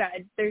 Like you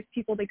said, there's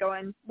people that go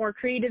in more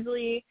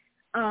creatively,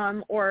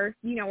 or,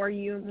 are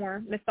you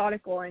more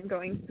methodical and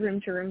going room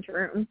to room to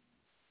room?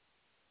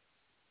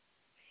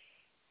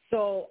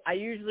 So I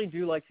usually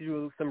do like to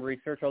do some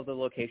research of the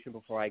location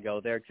before I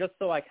go there, just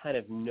so I kind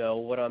of know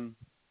what I'm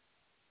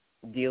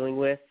dealing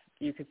with,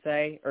 you could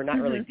say, or not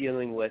really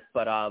dealing with,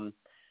 but I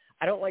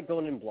don't like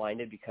going in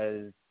blinded,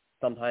 because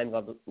sometimes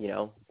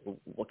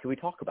what can we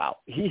talk about?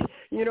 You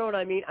know what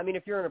I mean? I mean,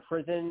 if you're in a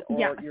prison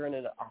or you're in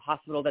a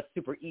hospital, that's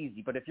super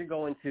easy. But if you're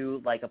going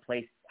to like a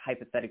place,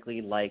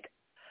 hypothetically, like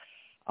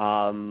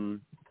a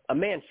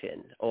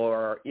mansion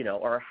or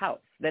a house,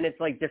 then it's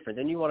like different.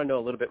 Then you want to know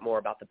a little bit more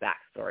about the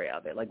backstory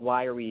of it. Like,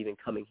 why are we even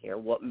coming here?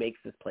 What makes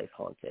this place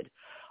haunted?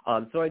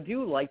 So I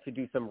do like to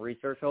do some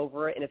research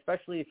over it, and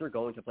especially if you're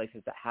going to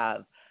places that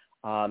have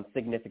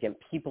significant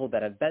people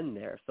that have been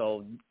there.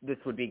 So this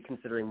would be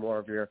considering more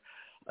of your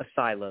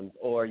asylums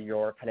or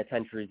your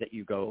penitentiaries that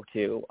you go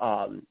to.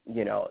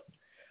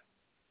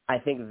 I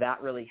think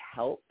that really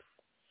helps.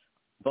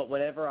 But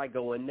whenever I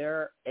go in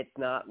there, it's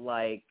not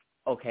like,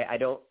 okay,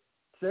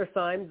 there's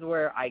times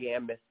where I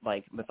am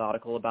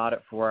methodical about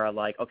it, for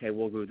like, okay,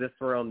 we'll go this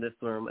room,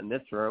 and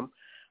this room.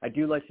 I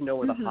do like to know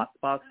where the hot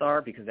spots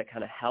are, because that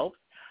kind of helps.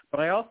 But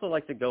I also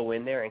like to go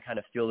in there and kind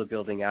of feel the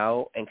building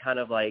out, and kind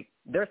of like,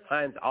 there's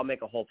times I'll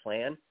make a whole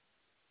plan,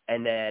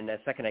 and then the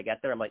second I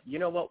get there, I'm like, you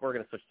know what, we're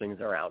going to switch things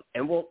around,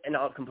 and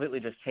I'll completely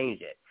just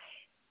change it.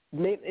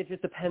 It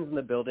just depends on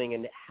the building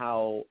and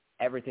how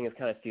everything is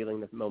kind of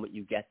feeling the moment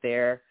you get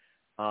there.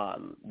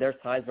 There's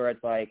times where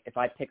it's like, if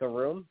I pick a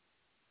room,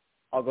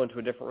 I'll go into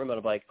a different room, and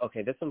I'm like,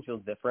 okay, this one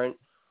feels different.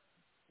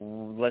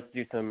 Let's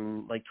do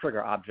some like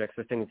trigger objects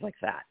or things like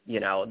that.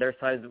 There's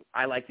times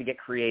I like to get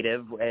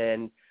creative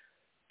and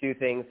do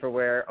things for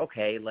where,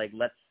 okay, like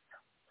let's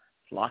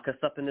lock us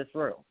up in this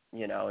room,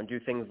 and do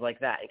things like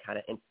that, and kind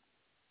of,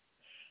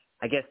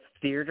 I guess,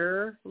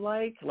 theater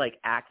like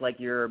act like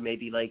you're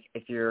maybe like,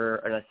 if you're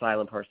an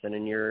asylum person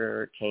and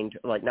you're chained,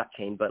 like not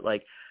chained, but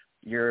like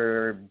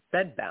you're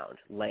bed bound,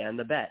 lay on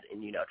the bed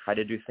and, try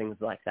to do things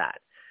like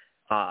that.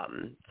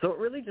 So it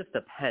really just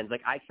depends.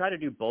 Like, I try to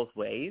do both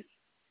ways.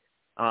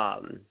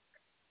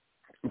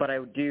 But I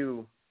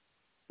do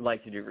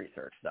like to do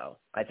research, though.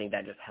 I think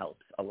that just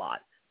helps a lot.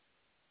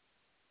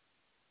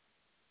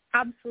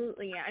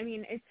 Absolutely. I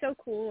mean, it's so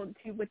cool,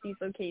 too, with these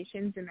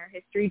locations and their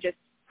history, just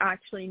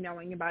actually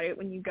knowing about it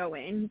when you go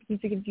in,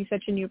 because it gives you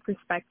such a new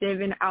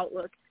perspective and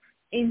outlook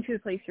into the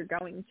place you're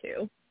going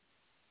to.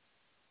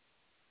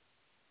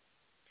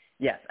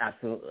 Yes,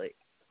 absolutely.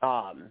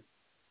 And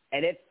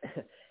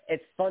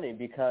it's funny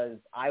because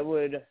I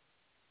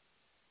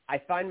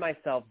find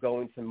myself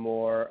going to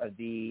more of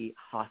the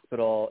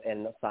hospital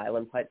and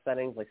asylum type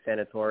settings, like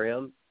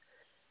sanatoriums,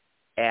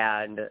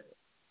 and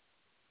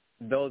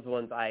those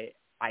ones I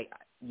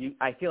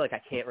feel like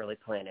I can't really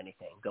plan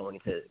anything going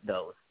to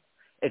those.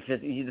 It's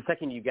just the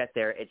second you get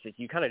there, it's just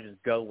you kind of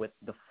just go with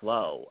the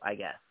flow, I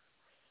guess.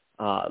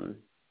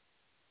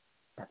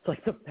 That's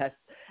like the best,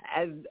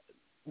 as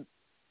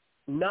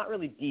not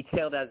really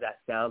detailed as that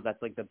sounds.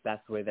 That's like the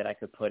best way that I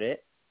could put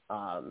it.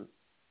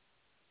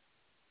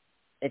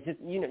 It's just,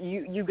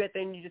 you get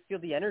there and you just feel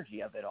the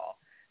energy of it all,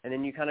 and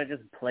then you kind of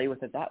just play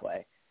with it that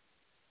way.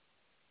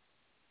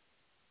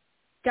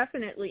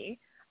 Definitely.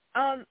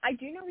 I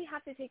do know we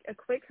have to take a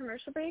quick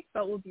commercial break,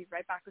 but we'll be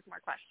right back with more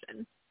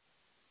questions.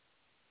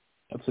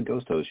 That's the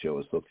Ghost Host Show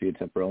with Sophia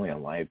Temporelli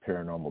on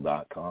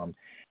liveparanormal.com.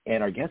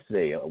 And our guest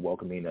today,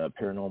 welcoming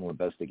paranormal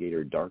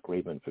investigator, Dark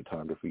Raven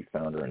photography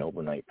founder, and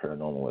overnight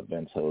paranormal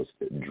events host,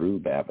 DREW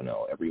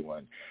BABINEAU.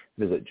 Everyone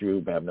visit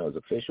DREW BABINEAU's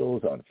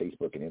officials on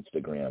Facebook and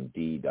Instagram,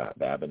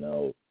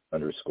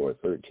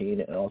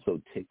 d.babineau_13, and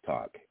also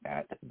TikTok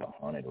at The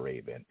Haunted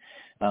Raven.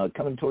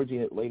 Coming towards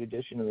you at late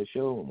edition of the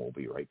show, and we'll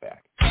be right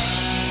back.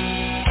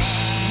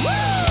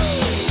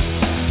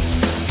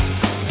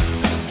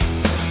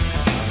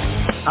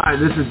 Hi,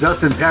 this is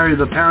Dustin Perry,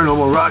 the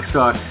Paranormal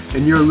Rockstar,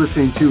 and you're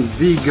listening to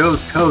The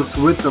Ghost Host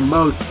with the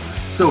most,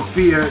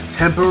 Sophia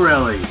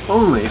Temporelli,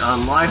 only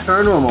on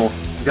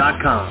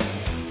liveparanormal.com.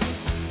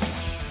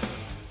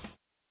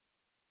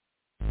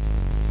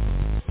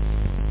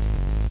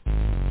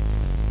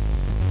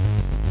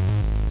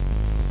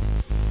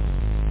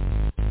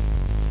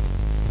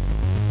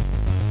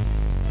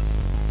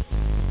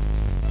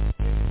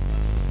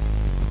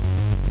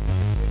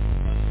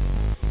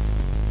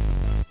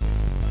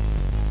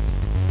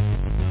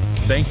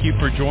 Thank you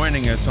for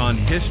joining us on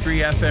History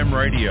FM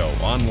Radio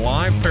on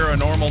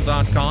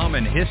liveparanormal.com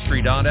and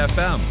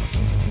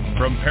history.fm.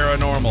 From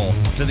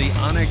paranormal to the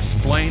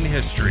unexplained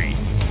history,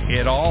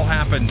 it all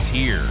happens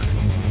here.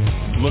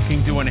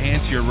 Looking to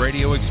enhance your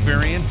radio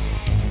experience?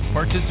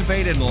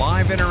 Participate in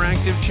live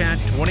interactive chat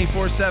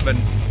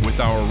 24/7 with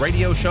our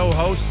radio show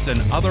hosts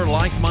and other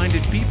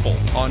like-minded people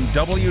on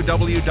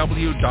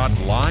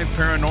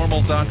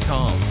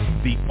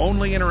www.liveparanormal.com, the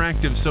only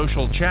interactive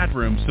social chat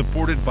room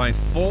supported by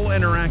full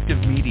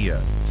interactive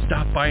media.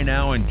 Stop by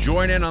now and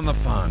join in on the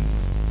fun.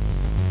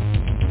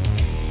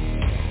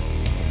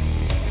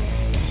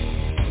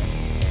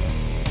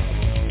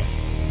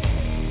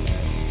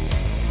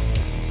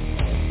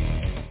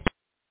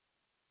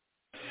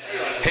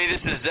 Hey,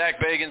 this is Zach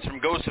Bagans from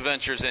Ghost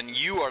Adventures, and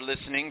you are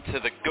listening to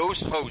the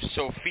Ghost Host,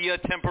 Sophia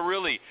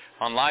Temporelli,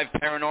 on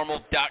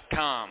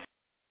liveparanormal.com.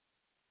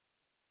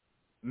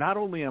 Not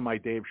only am I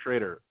Dave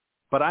Schrader,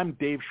 but I'm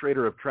Dave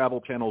Schrader of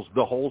Travel Channel's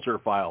The Holzer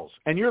Files,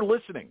 and you're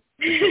listening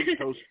to Ghost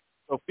Host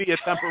Sophia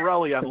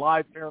Temporelli on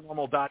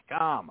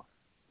liveparanormal.com.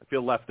 I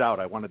feel left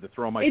out. I wanted to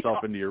throw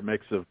myself into your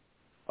mix of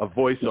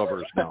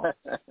voiceovers now.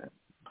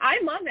 I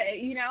love it.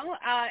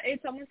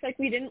 It's almost like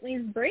we didn't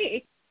leave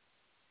break.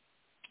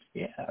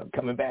 Yeah, I'm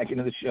coming back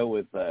into the show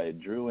with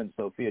Drew and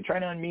Sophia.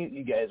 Trying to unmute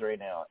you guys right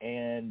now.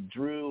 And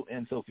Drew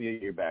and Sophia,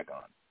 you're back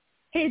on.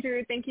 Hey,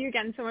 Drew. Thank you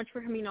again so much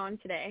for coming on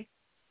today.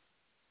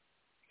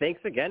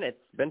 Thanks again.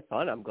 It's been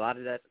fun. I'm glad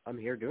that I'm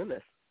here doing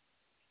this.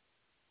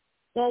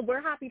 Well,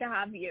 we're happy to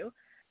have you.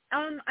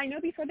 I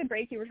know before the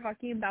break you were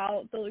talking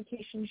about the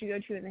locations you go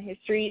to in the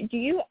history. Do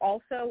you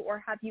also,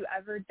 or have you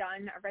ever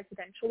done a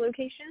residential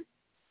location?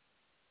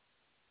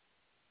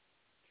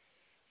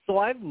 So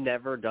I've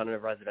never done a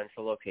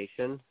residential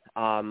location.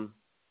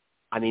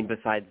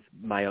 Besides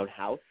my own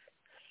house.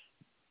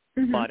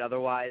 Mm-hmm. But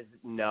otherwise,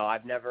 no,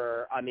 I've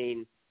never.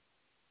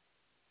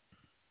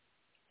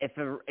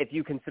 If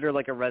you consider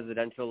like a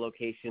residential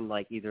location,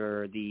 like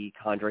either the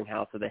Conjuring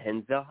house or the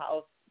Hinsdale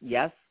house,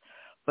 yes.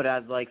 But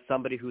as like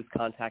somebody who's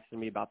contacted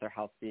me about their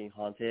house being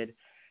haunted,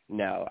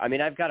 no.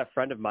 I've got a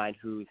friend of mine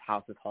whose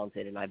house is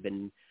haunted, and I've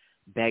been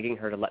begging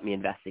her to let me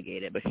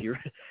investigate it, but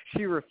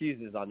she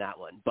refuses on that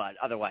one. But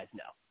otherwise,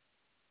 no.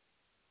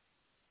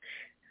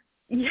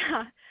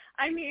 Yeah,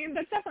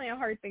 that's definitely a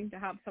hard thing to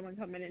have someone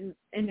come in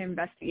and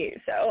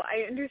investigate. So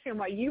I understand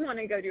why you want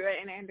to go do it,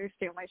 and I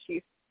understand why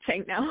she's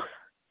saying no.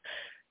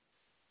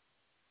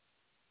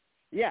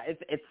 Yeah,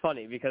 it's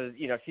funny because,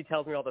 she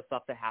tells me all the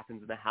stuff that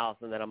happens in the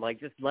house, and then I'm like,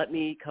 just let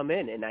me come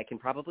in, and I can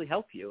probably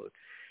help you.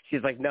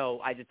 She's like, no,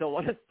 I just don't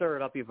want to stir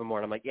it up even more.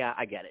 And I'm like, yeah,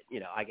 I get it.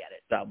 I get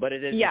it. So, but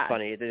it is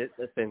funny. It is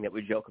a thing that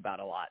we joke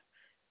about a lot.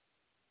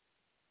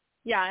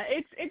 Yeah,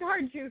 it's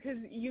hard too because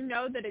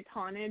that it's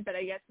haunted, but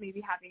I guess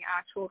maybe having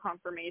actual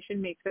confirmation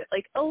makes it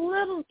like a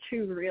little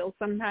too real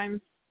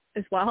sometimes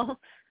as well.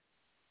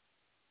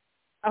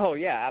 Oh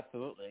yeah,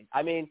 absolutely.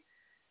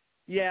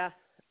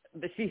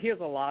 She hears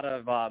a lot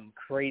of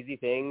crazy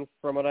things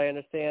from what I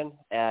understand,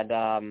 and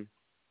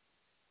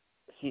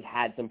she's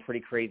had some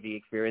pretty crazy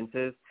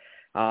experiences.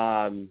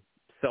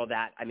 So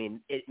that, I mean,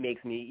 it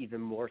makes me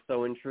even more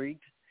so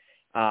intrigued.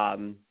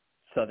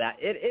 So that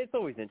it's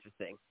always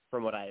interesting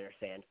from what I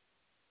understand.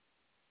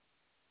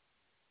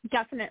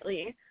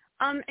 Definitely.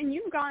 And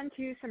you've gone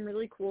to some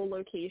really cool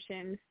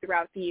locations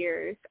throughout the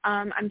years.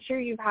 I'm sure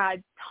you've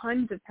had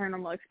tons of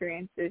paranormal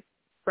experiences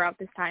throughout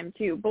this time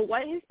too. But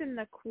what has been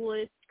the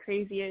coolest,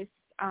 craziest,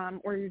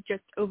 or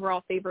just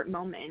overall favorite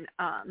moment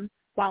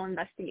while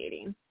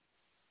investigating?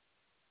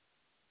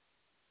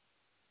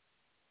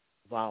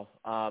 Wow.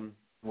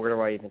 Where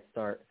do I even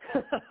start?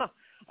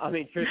 I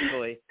mean,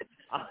 truthfully,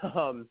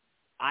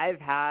 I've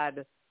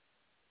had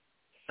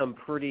some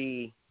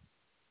pretty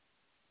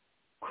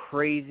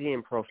crazy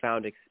and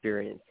profound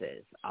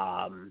experiences.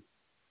 I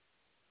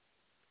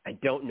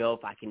don't know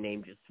if I can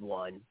name just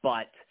one,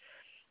 but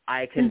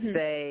I can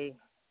say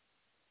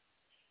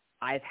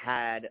I've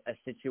had a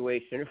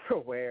situation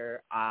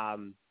where,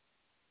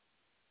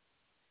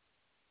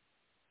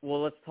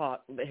 well, let's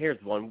talk.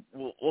 Here's one.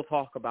 We'll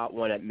talk about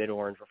one at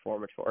Mid-Orange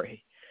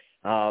Reformatory.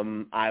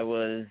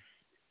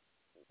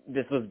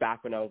 This was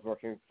back when I was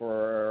working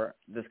for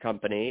this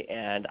company,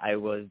 and I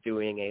was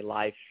doing a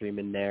live stream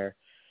in there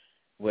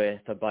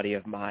with a buddy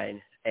of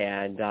mine,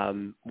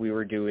 and we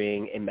were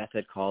doing a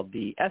method called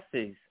the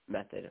essays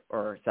method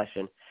or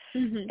session.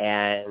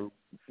 And,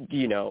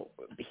 you know,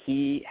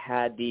 he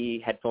had the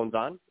headphones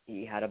on,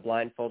 he had a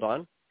blindfold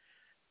on,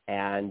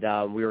 and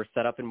we were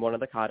set up in one of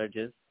the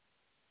cottages,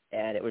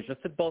 and it was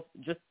just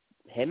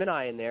him and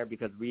I in there,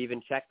 because we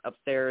even checked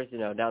upstairs, you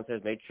know,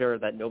 downstairs, made sure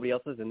that nobody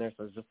else was in there.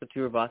 So it was just the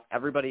two of us.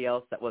 Everybody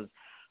else that was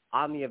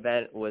on the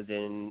event was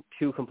in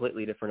two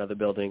completely different other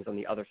buildings on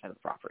the other side of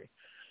the property.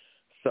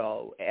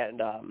 So,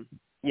 and,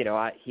 you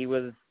know, he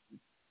was,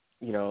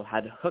 you know,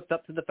 had hooked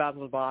up to the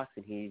Fabulous box,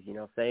 and he's, you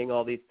know, saying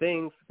all these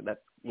things. That's,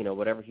 you know,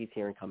 whatever he's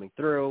hearing coming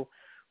through.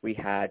 We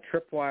had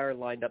tripwire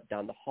lined up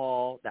down the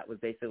hall. That was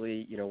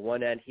basically, you know,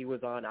 one end he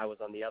was on, I was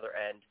on the other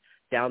end,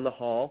 down the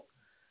hall.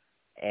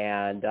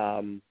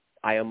 And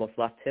I almost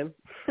left him.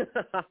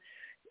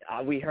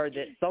 We heard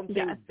that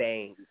something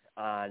banged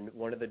on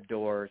one of the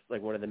doors,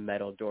 like one of the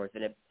metal doors,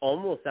 and it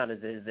almost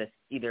sounded as if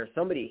either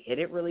somebody hit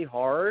it really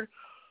hard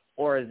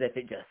or as if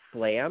it just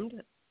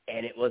slammed,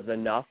 and it was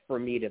enough for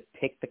me to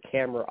pick the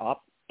camera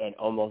up and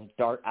almost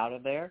dart out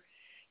of there.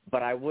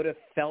 But I would have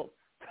felt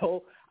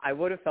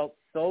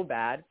so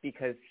bad,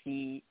 because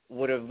he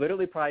would have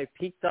literally probably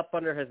peeked up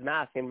under his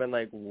mask and been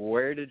like,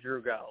 "Where did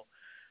Drew go?"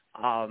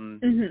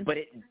 But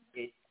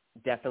it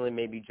definitely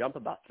made me jump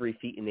about 3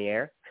 feet in the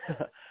air.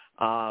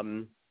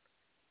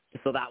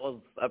 So that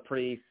was a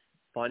pretty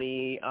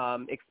funny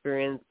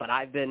experience. But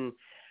I've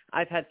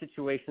had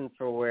situations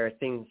where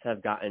things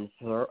have gotten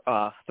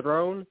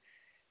thrown.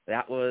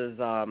 That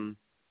was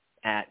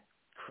at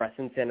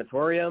Crescent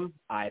Sanatorium.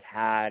 I've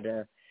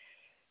had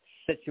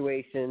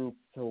situations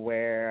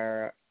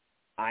where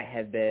I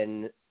have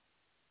been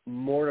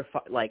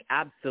mortified, like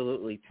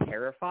absolutely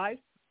terrified.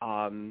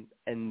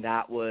 And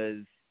that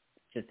was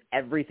just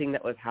everything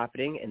that was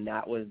happening, and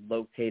that was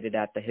located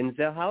at the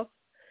Hinsdale House.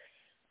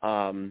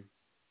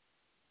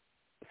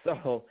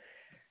 So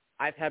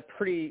I've had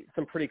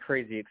some pretty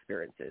crazy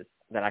experiences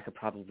that I could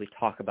probably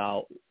talk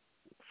about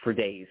for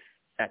days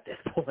at this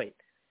point.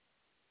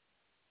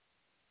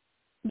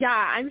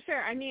 Yeah, I'm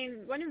sure. I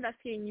mean, when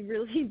investigating, you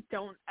really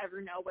don't ever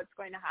know what's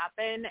going to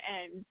happen.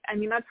 And, I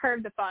mean, that's part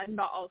of the fun,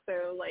 but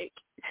also, like,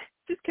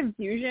 just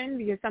confusion,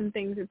 because some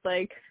things it's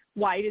like,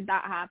 why did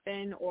that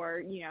happen?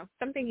 Or, you know,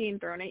 something getting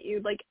thrown at you.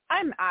 Like,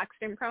 I'm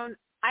accident prone.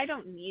 I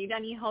don't need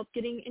any help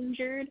getting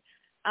injured.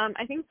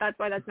 I think that's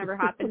why that's never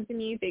happened to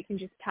me. They can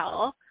just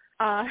tell.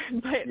 But I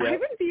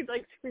wouldn't be,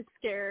 like, super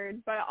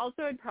scared. But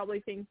also I'd probably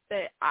think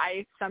that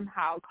I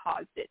somehow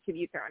caused it to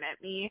be thrown at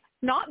me.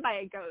 Not by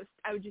a ghost.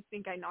 I would just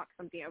think I knocked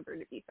something over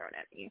to be thrown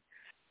at me.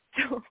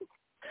 So.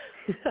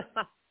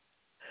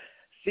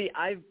 See,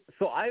 I've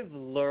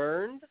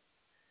learned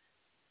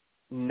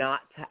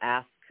not to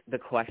ask the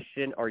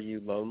question, "Are you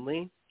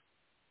lonely?"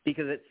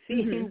 Because it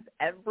seems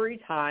every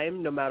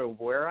time, no matter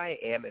where I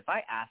am, if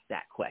I ask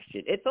that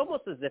question, it's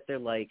almost as if they're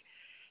like,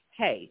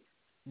 "Hey,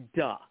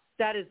 duh.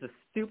 That is the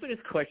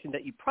stupidest question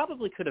that you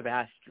probably could have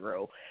asked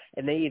Drew."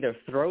 And they either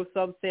throw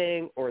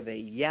something or they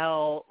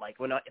yell. Like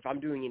if I'm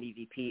doing an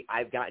EVP,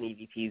 I've gotten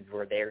EVPs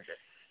where they're just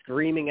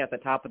screaming at the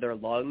top of their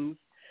lungs,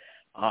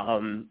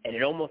 and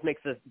it almost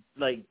makes the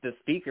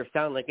speaker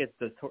sound like it's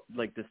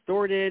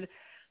distorted.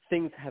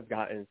 Things have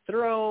gotten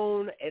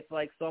thrown. It's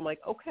like, so I'm like,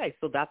 okay,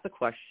 so that's a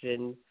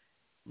question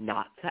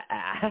not to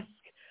ask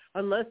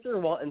unless they're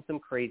wanting some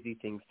crazy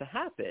things to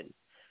happen.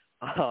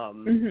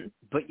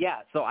 But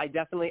yeah, so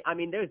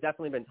there's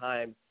definitely been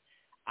times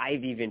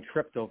I've even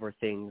tripped over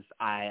things,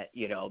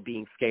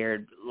 being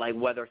scared, like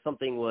whether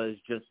something was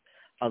just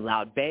a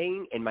loud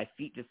bang and my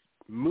feet just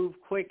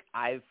move quick.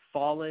 I've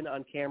fallen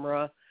on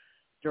camera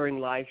during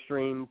live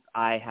streams.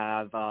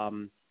 I've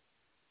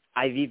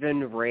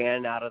even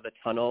ran out of the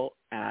tunnel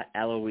at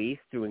Eloise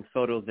doing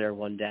photos there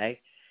one day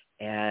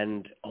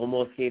and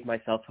almost gave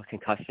myself a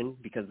concussion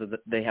because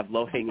they have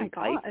low-hanging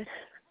pipes.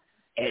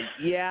 And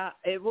yeah,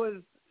 it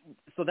was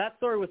so that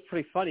story was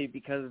pretty funny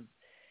because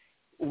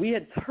we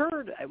had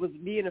heard, it was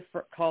me and a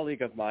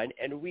colleague of mine,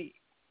 and we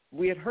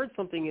had heard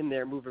something in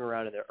there moving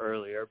around in there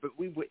earlier, but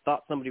we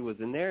thought somebody was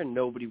in there and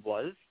nobody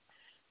was.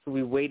 So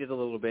we waited a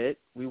little bit.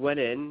 We went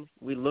in.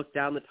 We looked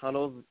down the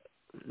tunnels.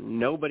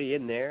 Nobody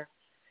in there.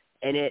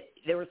 And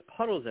there was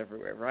puddles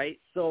everywhere, right?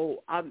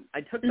 So I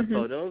took the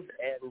photos,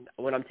 and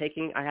when I'm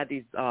taking, I had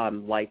these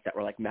lights that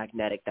were like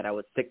magnetic that I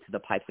would stick to the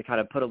pipes to kind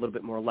of put a little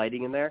bit more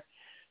lighting in there.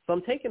 So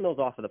I'm taking those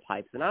off of the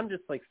pipes, and I'm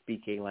just like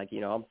speaking like,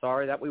 I'm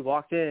sorry that we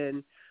walked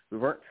in. We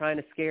weren't trying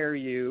to scare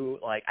you.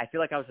 Like, I feel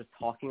like I was just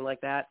talking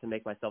like that to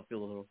make myself feel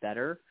a little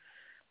better.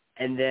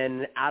 And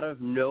then out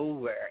of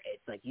nowhere,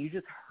 it's like you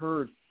just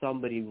heard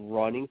somebody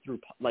running through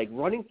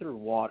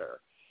water.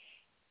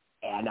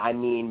 And, I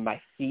mean, my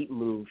feet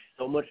moved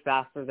so much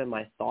faster than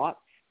my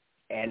thoughts,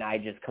 and I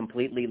just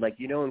completely, like,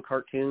 in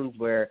cartoons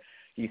where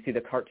you see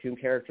the cartoon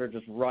character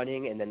just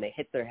running and then they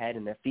hit their head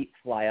and their feet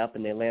fly up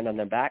and they land on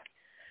their back.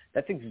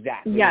 That's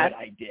exactly what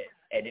I did.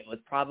 And it was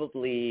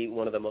probably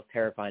one of the most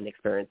terrifying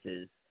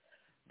experiences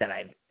that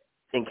I've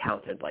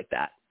encountered like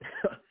that.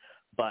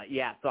 But,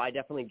 yeah, so I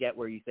definitely get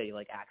where you say,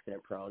 like,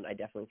 accident prone. I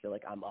definitely feel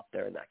like I'm up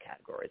there in that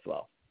category as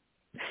well.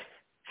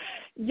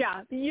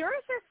 Yeah,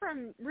 yours are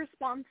from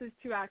responses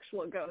to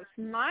actual ghosts.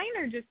 Mine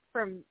are just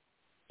from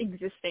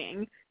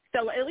existing.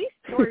 So at least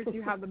yours,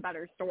 you have a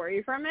better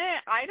story from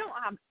it. I don't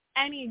have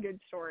any good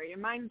story.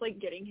 Mine's like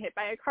getting hit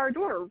by a car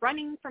door,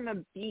 running from a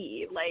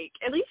bee. Like,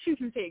 at least you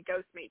can say a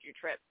ghost made you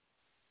trip.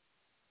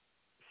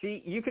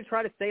 See, you could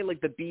try to say,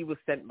 like, the bee was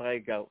sent by a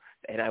ghost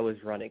and I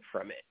was running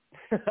from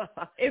it.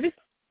 It was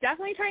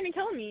definitely trying to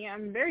kill me.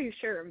 I'm very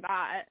sure of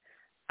that.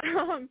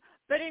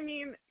 But, I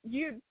mean,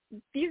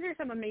 these are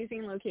some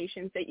amazing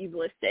locations that you've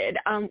listed.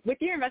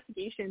 With your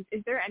investigations,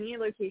 is there any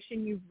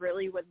location you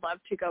really would love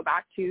to go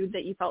back to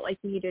that you felt like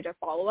needed a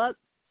follow-up?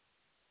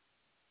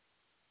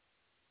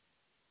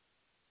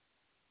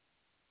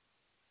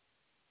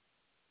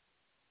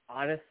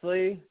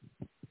 Honestly,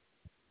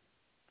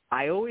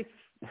 I always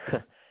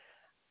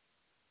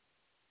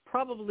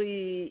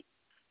probably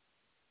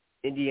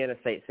Indiana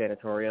State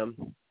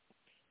Sanatorium.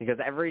 Because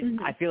I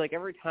feel like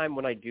every time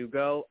when I do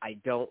go, I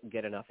don't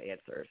get enough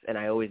answers, and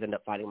I always end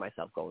up finding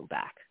myself going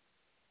back.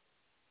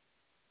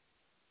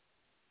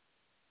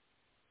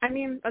 I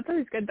mean, that's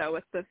always good, though,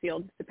 with the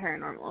field of the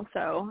paranormal.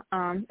 So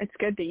it's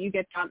good that you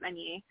get that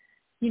many,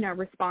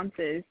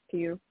 responses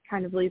to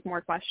kind of leave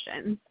more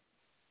questions.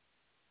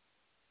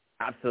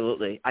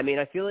 Absolutely. I mean,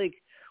 I feel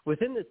like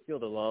within this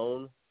field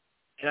alone,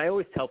 and I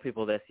always tell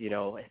people this,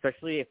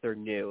 especially if they're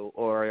new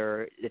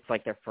or it's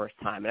like their first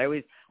time.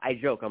 And I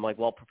joke, I'm like,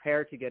 well,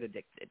 prepare to get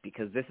addicted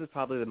because this is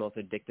probably the most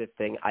addictive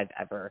thing I've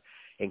ever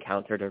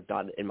encountered or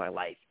done in my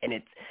life. And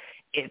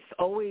it's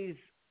always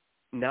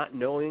not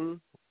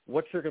knowing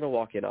what you're going to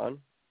walk in on.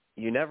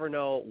 You never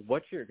know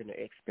what you're going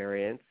to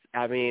experience.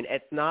 I mean,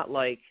 it's not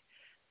like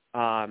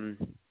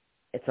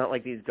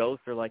these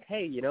ghosts are like,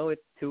 hey,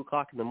 it's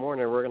 2:00 in the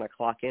morning. We're going to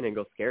clock in and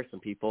go scare some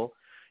people.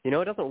 It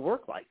doesn't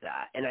work like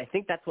that. And I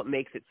think that's what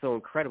makes it so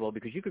incredible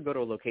because you could go to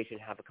a location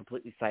and have a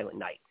completely silent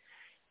night.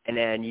 And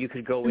then you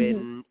could go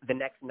in the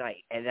next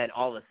night. And then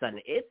all of a sudden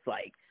it's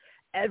like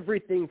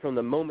everything from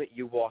the moment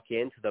you walk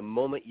in to the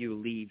moment you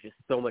leave, just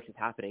so much is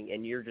happening.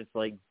 And you're just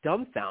like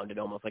dumbfounded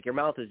almost. Like your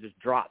mouth is just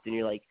dropped and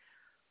you're like,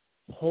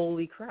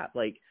 holy crap.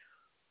 Like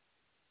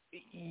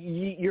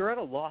you're at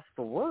a loss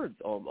for words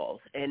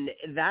almost. And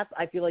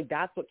I feel like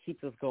that's what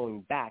keeps us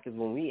going back is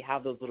when we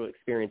have those little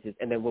experiences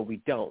and then when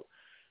we don't.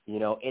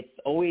 It's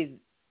always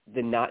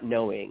the not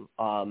knowing,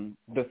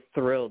 the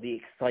thrill, the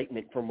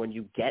excitement from when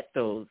you get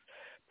those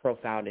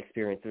profound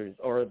experiences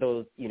or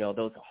those,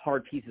 those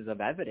hard pieces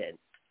of evidence.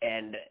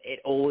 And it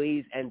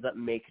always ends up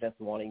making us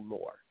wanting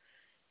more.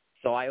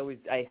 So I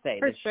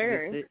say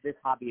this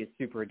hobby is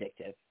super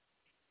addictive.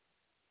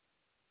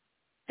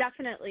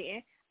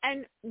 Definitely.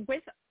 And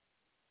with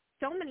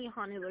so many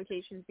haunted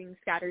locations being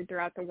scattered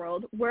throughout the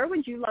world, where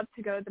would you love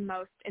to go the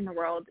most in the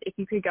world if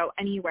you could go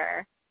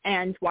anywhere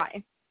and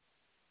why?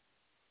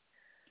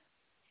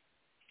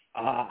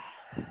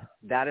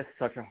 That is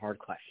such a hard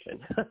question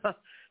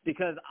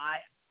because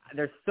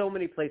there's so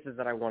many places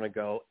that I want to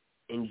go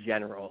in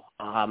general.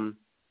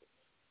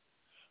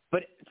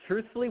 But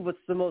truthfully, what's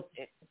the most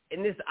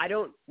in this? I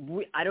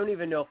don't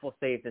even know if we'll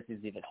say if this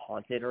is even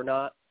haunted or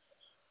not.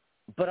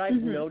 But I've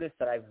noticed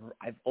that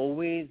I've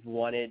always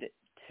wanted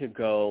to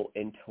go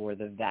and tour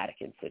the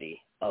Vatican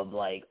City of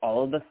like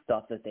all of the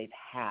stuff that they've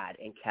had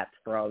and kept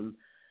from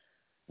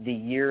the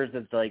years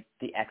of like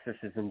the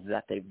exorcisms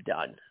that they've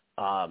done.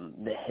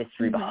 The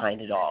history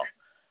behind it all.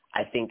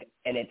 I think,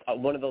 and it's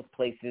one of those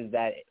places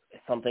that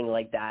something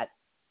like that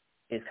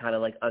is kind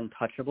of like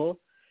untouchable,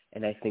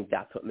 and I think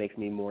that's what makes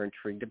me more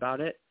intrigued about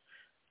it.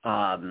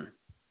 I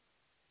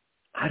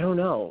don't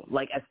know.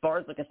 Like, as far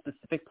as like a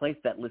specific place,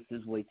 that list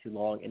is way too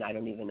long, and I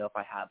don't even know if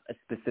I have a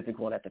specific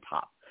one at the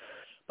top.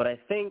 But I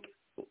think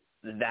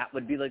that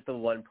would be like the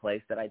one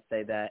place that I'd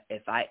say that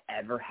if I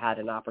ever had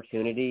an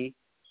opportunity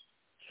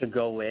to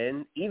go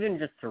in, even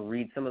just to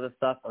read some of the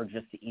stuff or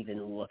just to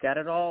even look at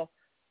it all,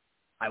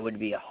 I would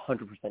be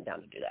 100%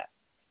 down to do that.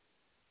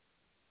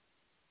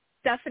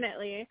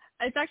 Definitely.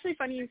 It's actually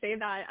funny you say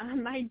that.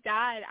 My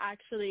dad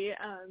actually,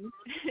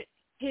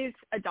 his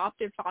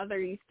adoptive father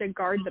used to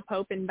guard the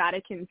Pope in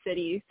Vatican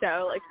City.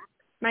 So, like,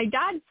 my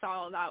dad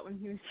saw all that when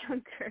he was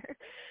younger.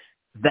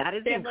 That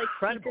is they incredible.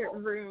 They have, like, secret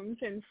rooms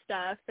and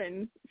stuff.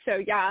 And so,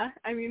 yeah,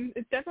 I mean,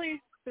 it's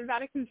definitely, the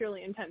Vatican's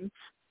really intense.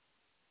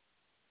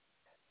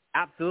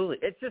 Absolutely.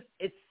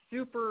 It's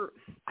super,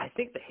 I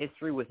think the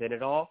history within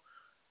it all,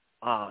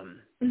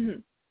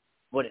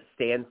 what it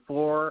stands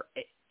for,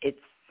 it's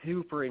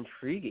super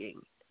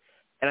intriguing.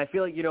 And I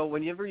feel like,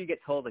 whenever you get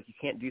told, like, you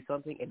can't do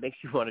something, it makes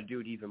you want to do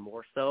it even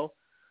more so.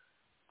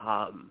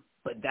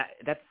 But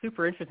that's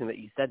super interesting that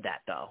you said that,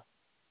 though.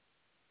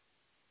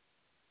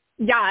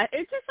 Yeah,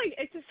 it's just like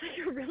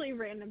a really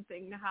random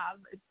thing to have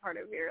as part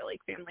of your, like,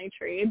 family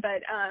tree.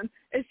 But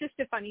it's just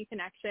a funny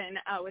connection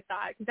with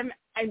that. Because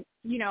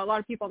a lot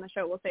of people on the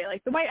show will say,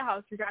 like, the White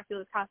House or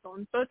Dracula's Castle,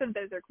 and both of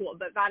those are cool.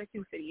 But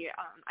Vatican City,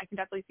 I can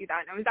definitely see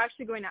that. And I was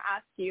actually going to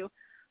ask you,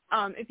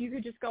 if you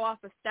could just go off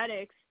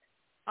aesthetics,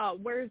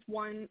 where's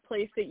one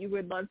place that you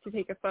would love to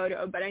take a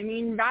photo? But I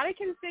mean,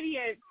 Vatican City,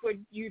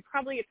 you'd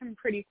probably get some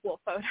pretty cool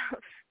photos.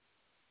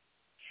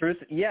 Truth,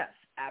 yes,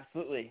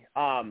 absolutely.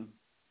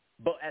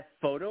 But as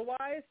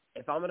photo-wise,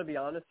 if I'm going to be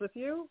honest with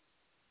you,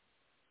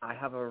 I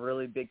have a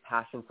really big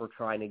passion for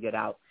trying to get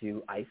out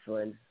to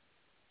Iceland.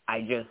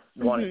 I just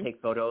want to take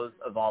photos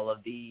of all of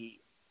the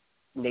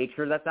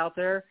nature that's out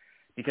there,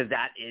 because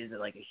that is,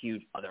 like, a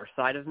huge other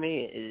side of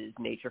me is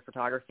nature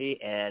photography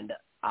and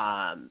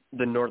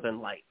the Northern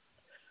Lights.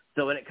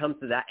 So when it comes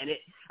to that, and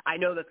I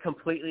know that's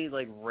completely,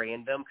 like,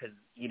 random because,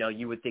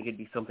 you would think it'd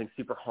be something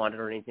super haunted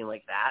or anything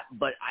like that,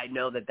 but I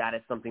know that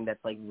is something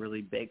that's, like,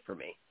 really big for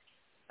me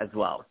as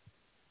well.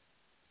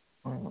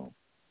 Oh.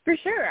 For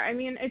sure. I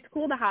mean, it's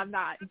cool to have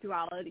that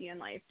duality in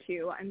life,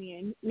 too. I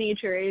mean,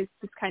 nature is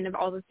just kind of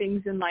all the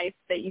things in life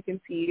that you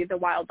can see, the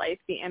wildlife,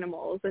 the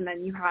animals, and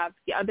then you have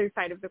the other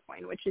side of the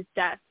coin, which is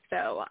death.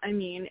 So, I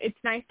mean, it's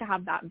nice to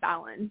have that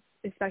balance,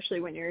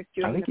 especially when you're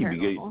doing the paranormal. I think you'd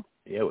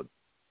be good, with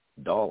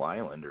Doll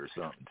Island or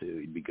something,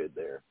 too. You'd be good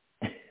there.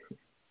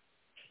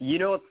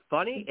 What's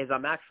funny is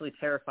I'm actually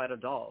terrified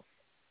of dolls.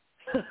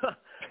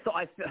 So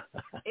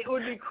it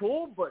would be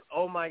cool, but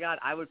oh my God,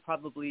 I would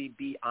probably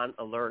be on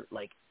alert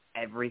like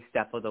every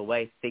step of the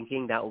way,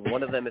 thinking that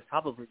one of them is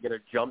probably going to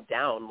jump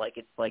down like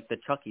it's like the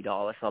Chucky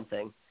doll or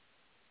something.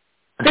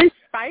 The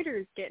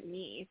spiders get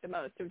me the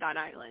most of that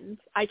island.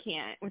 I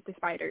can't with the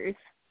spiders.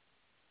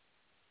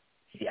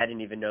 See, I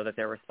didn't even know that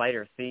there were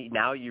spiders. See,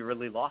 now you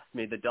really lost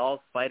me. The dolls,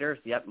 spiders,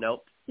 yep,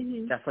 nope.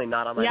 Definitely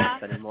not on my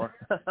list anymore.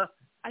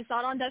 I saw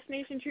it on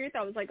Destination Truth.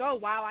 I was like, oh,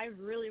 wow, I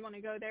really want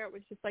to go there. It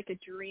was just like a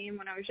dream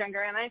when I was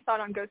younger. And I saw it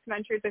on Ghost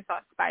Adventures. I saw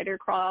a spider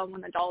crawl on one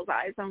of the doll's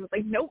eyes. And I was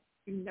like, nope,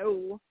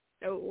 no.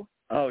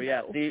 Oh,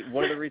 yeah. See,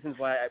 one of the reasons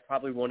why I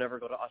probably won't ever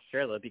go to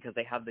Australia because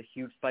they have the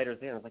huge spiders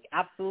there. I was like,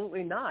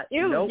 absolutely not.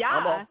 Ew, nope, yeah.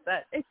 I'm all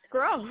set. It's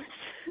gross.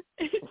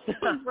 It's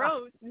so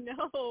gross.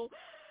 No.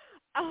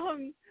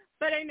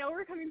 But I know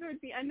we're coming towards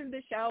the end of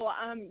the show.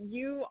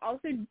 You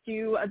also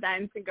do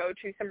events and go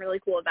to some really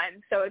cool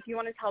events. So if you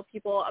want to tell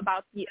people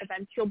about the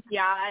events you'll be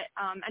at,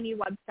 any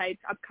websites,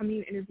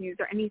 upcoming interviews,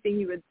 or anything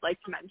you would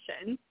like to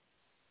mention.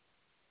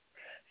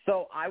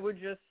 So I would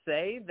just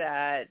say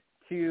that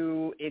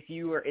if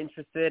you are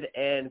interested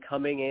in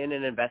coming in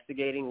and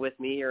investigating with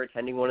me or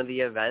attending one of the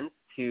events,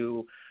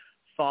 to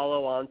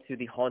follow on to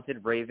the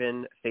Haunted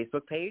Raven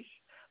Facebook page,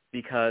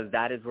 because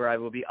that is where I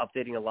will be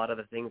updating a lot of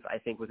the things I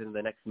think within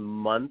the next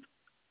month.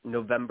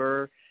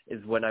 November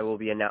is when I will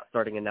be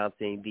starting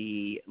announcing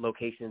the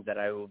locations that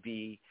I will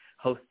be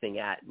hosting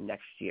at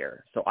next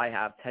year. So I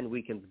have 10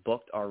 weekends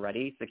booked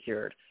already,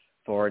 secured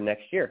for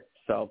next year.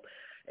 So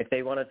if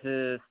they wanted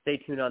to stay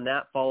tuned on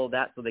that, follow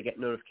that so they get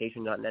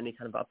notifications on any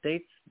kind of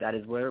updates, that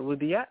is where it would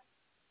be at.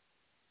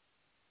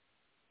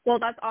 Well,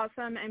 that's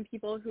awesome, and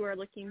people who are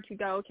looking to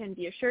go can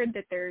be assured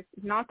that there's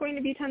not going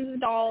to be tons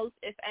of dolls,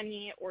 if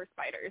any, or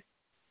spiders.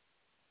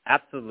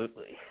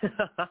 Absolutely.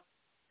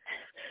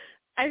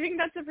 I think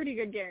that's a pretty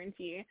good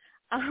guarantee.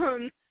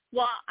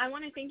 Well, I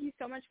want to thank you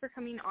so much for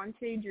coming on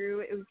today, Drew.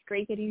 It was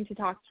great getting to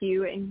talk to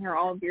you and hear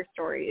all of your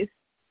stories.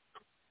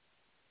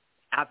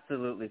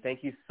 Absolutely.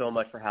 Thank you so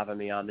much for having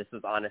me on. This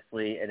was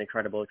honestly an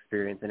incredible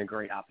experience and a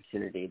great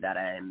opportunity that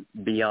I am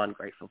beyond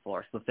grateful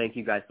for. So thank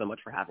you guys so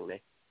much for having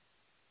me.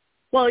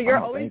 Well, you're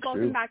always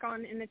welcome back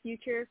on in the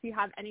future if you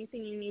have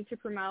anything you need to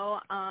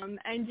promote.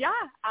 And yeah,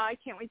 I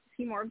can't wait to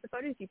see more of the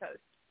photos you post.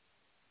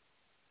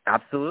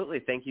 Absolutely.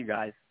 Thank you,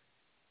 guys.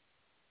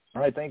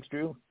 All right. Thanks,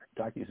 Drew.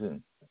 Talk to you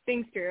soon.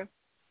 Thanks, Drew.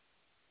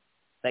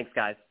 Thanks,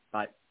 guys.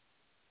 Bye.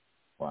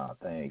 Wow,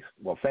 thanks.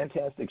 Well,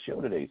 fantastic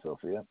show today,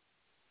 Sophia.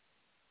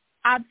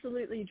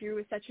 Absolutely. Drew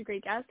was such a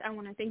great guest. I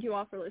want to thank you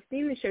all for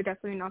listening. The show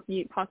definitely would not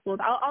be possible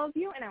without all of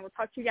you, and I will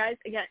talk to you guys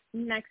again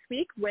next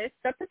week with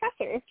the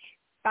professor.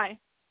 Bye.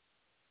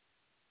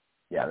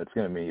 Yeah, that's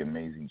going to be an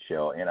amazing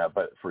show. And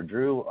but for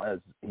Drew, as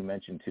he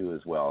mentioned too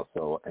as well,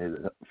 so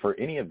for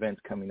any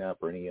events coming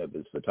up or any of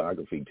his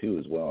photography too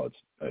as well, it's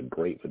a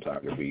great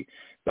photography.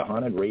 The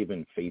Haunted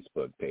Raven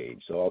Facebook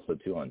page. So also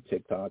too on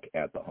TikTok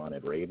at The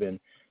Haunted Raven,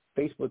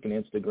 Facebook and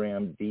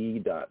Instagram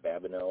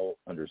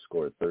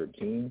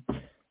d.babineau_13.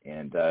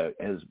 And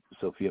as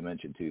Sophia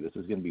mentioned too, this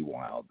is going to be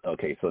wild.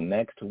 Okay, so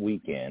next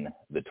weekend,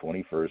 the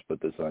 21st, put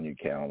this on your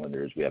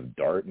calendars, we have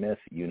Dartmouth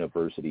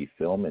University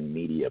film and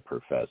media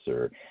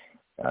professor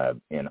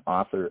and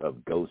author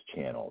of Ghost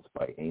Channels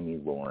by Amy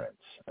Lawrence.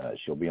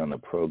 She'll be on the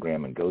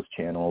program, and Ghost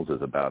Channels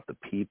is about the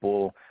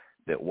people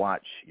that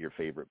watch your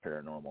favorite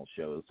paranormal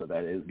shows. So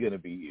that is going to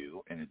be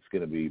you, and it's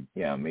going to be,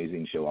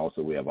 amazing show.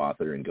 Also, we have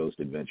author and Ghost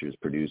Adventures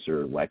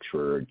producer,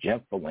 lecturer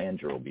Jeff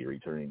Belanger will be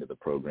returning to the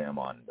program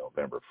on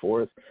November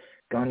 4th.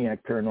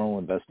 Cognac Paranormal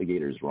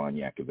Investigators Ron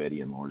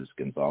Iacovetti and Lourdes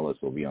Gonzalez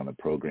will be on the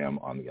program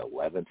on the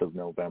 11th of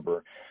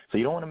November. So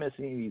you don't want to miss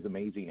any of these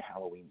amazing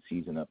Halloween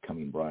season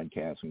upcoming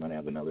broadcasts. We might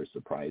have another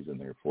surprise in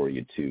there for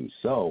you, too.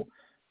 So,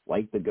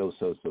 like the Ghost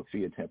host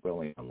Sophia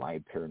Temperelli on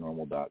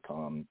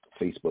liveparanormal.com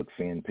Facebook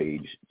fan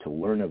page to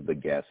learn of the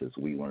guests as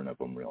we learn of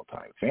them real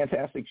time.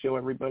 Fantastic show,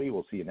 everybody.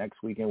 We'll see you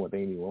next weekend with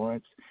Amy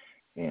Lawrence,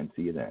 and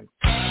see you then.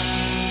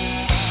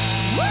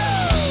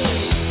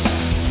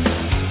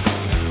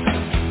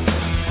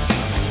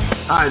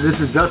 Hi, this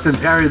is Dustin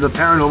Perry, the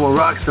Paranormal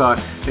Rockstar,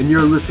 and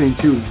you're listening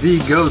to The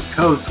Ghost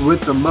Host with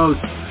the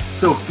most,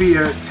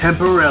 Sophia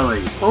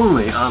Temperelli,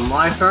 only on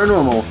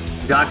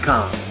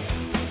liveparanormal.com.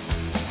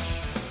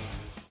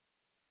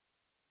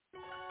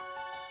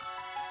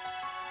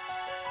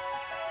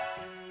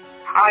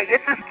 Hi,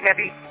 this is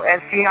Debbie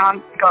as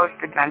on Ghost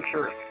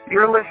Adventures.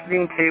 You're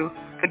listening to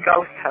The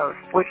Ghost Host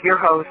with your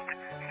host,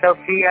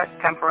 Sophia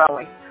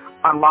Temperelli,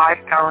 on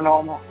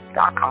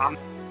liveparanormal.com.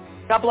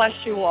 God bless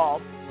you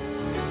all.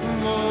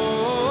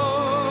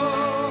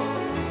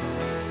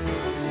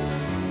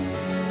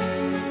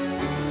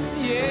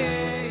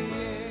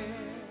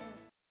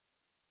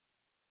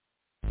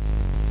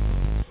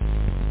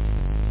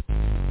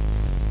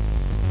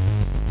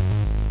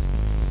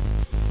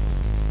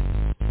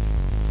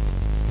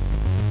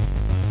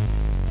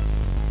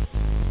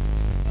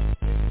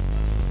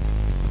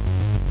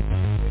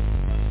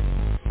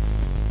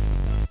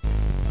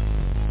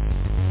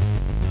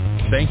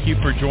 Thank you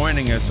for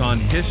joining us on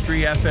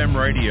History FM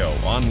Radio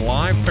on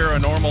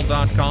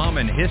liveparanormal.com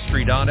and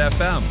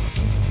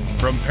history.fm.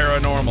 From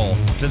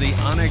paranormal to the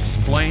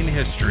unexplained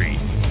history,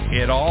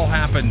 it all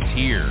happens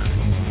here.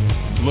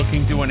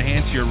 Looking to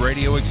enhance your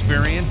radio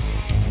experience?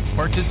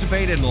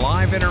 Participate in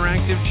live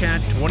interactive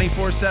chat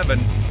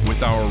 24/7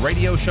 with our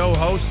radio show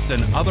hosts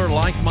and other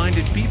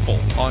like-minded people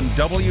on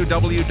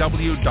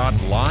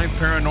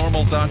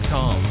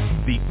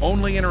www.liveparanormal.com, the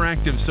only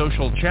interactive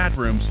social chat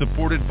room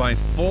supported by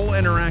full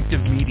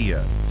interactive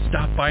media.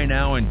 Stop by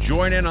now and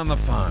join in on the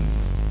fun.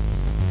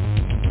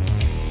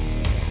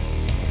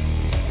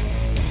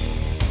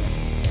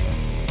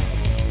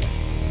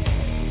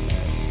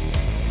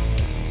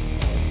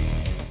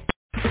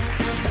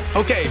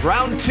 Okay,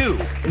 round two.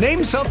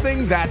 Name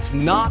something that's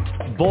not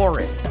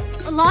boring.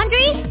 A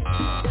laundry?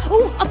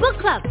 Ooh, a book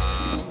club.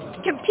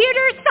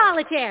 Computer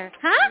solitaire,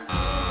 huh?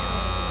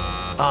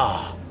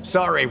 Ah,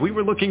 sorry, we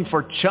were looking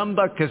for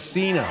Chumba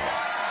Casino.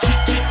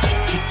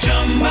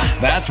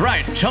 That's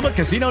right,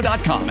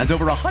 ChumbaCasino.com has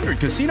over 100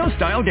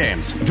 casino-style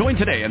games. Join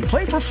today and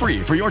play for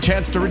free for your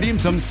chance to redeem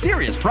some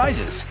serious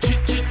prizes.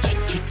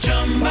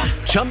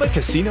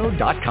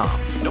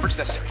 ChumbaCasino.com. No purchase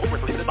necessary. Void where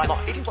prohibited by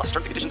law. 18+ terms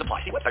and conditions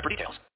apply. See website for details.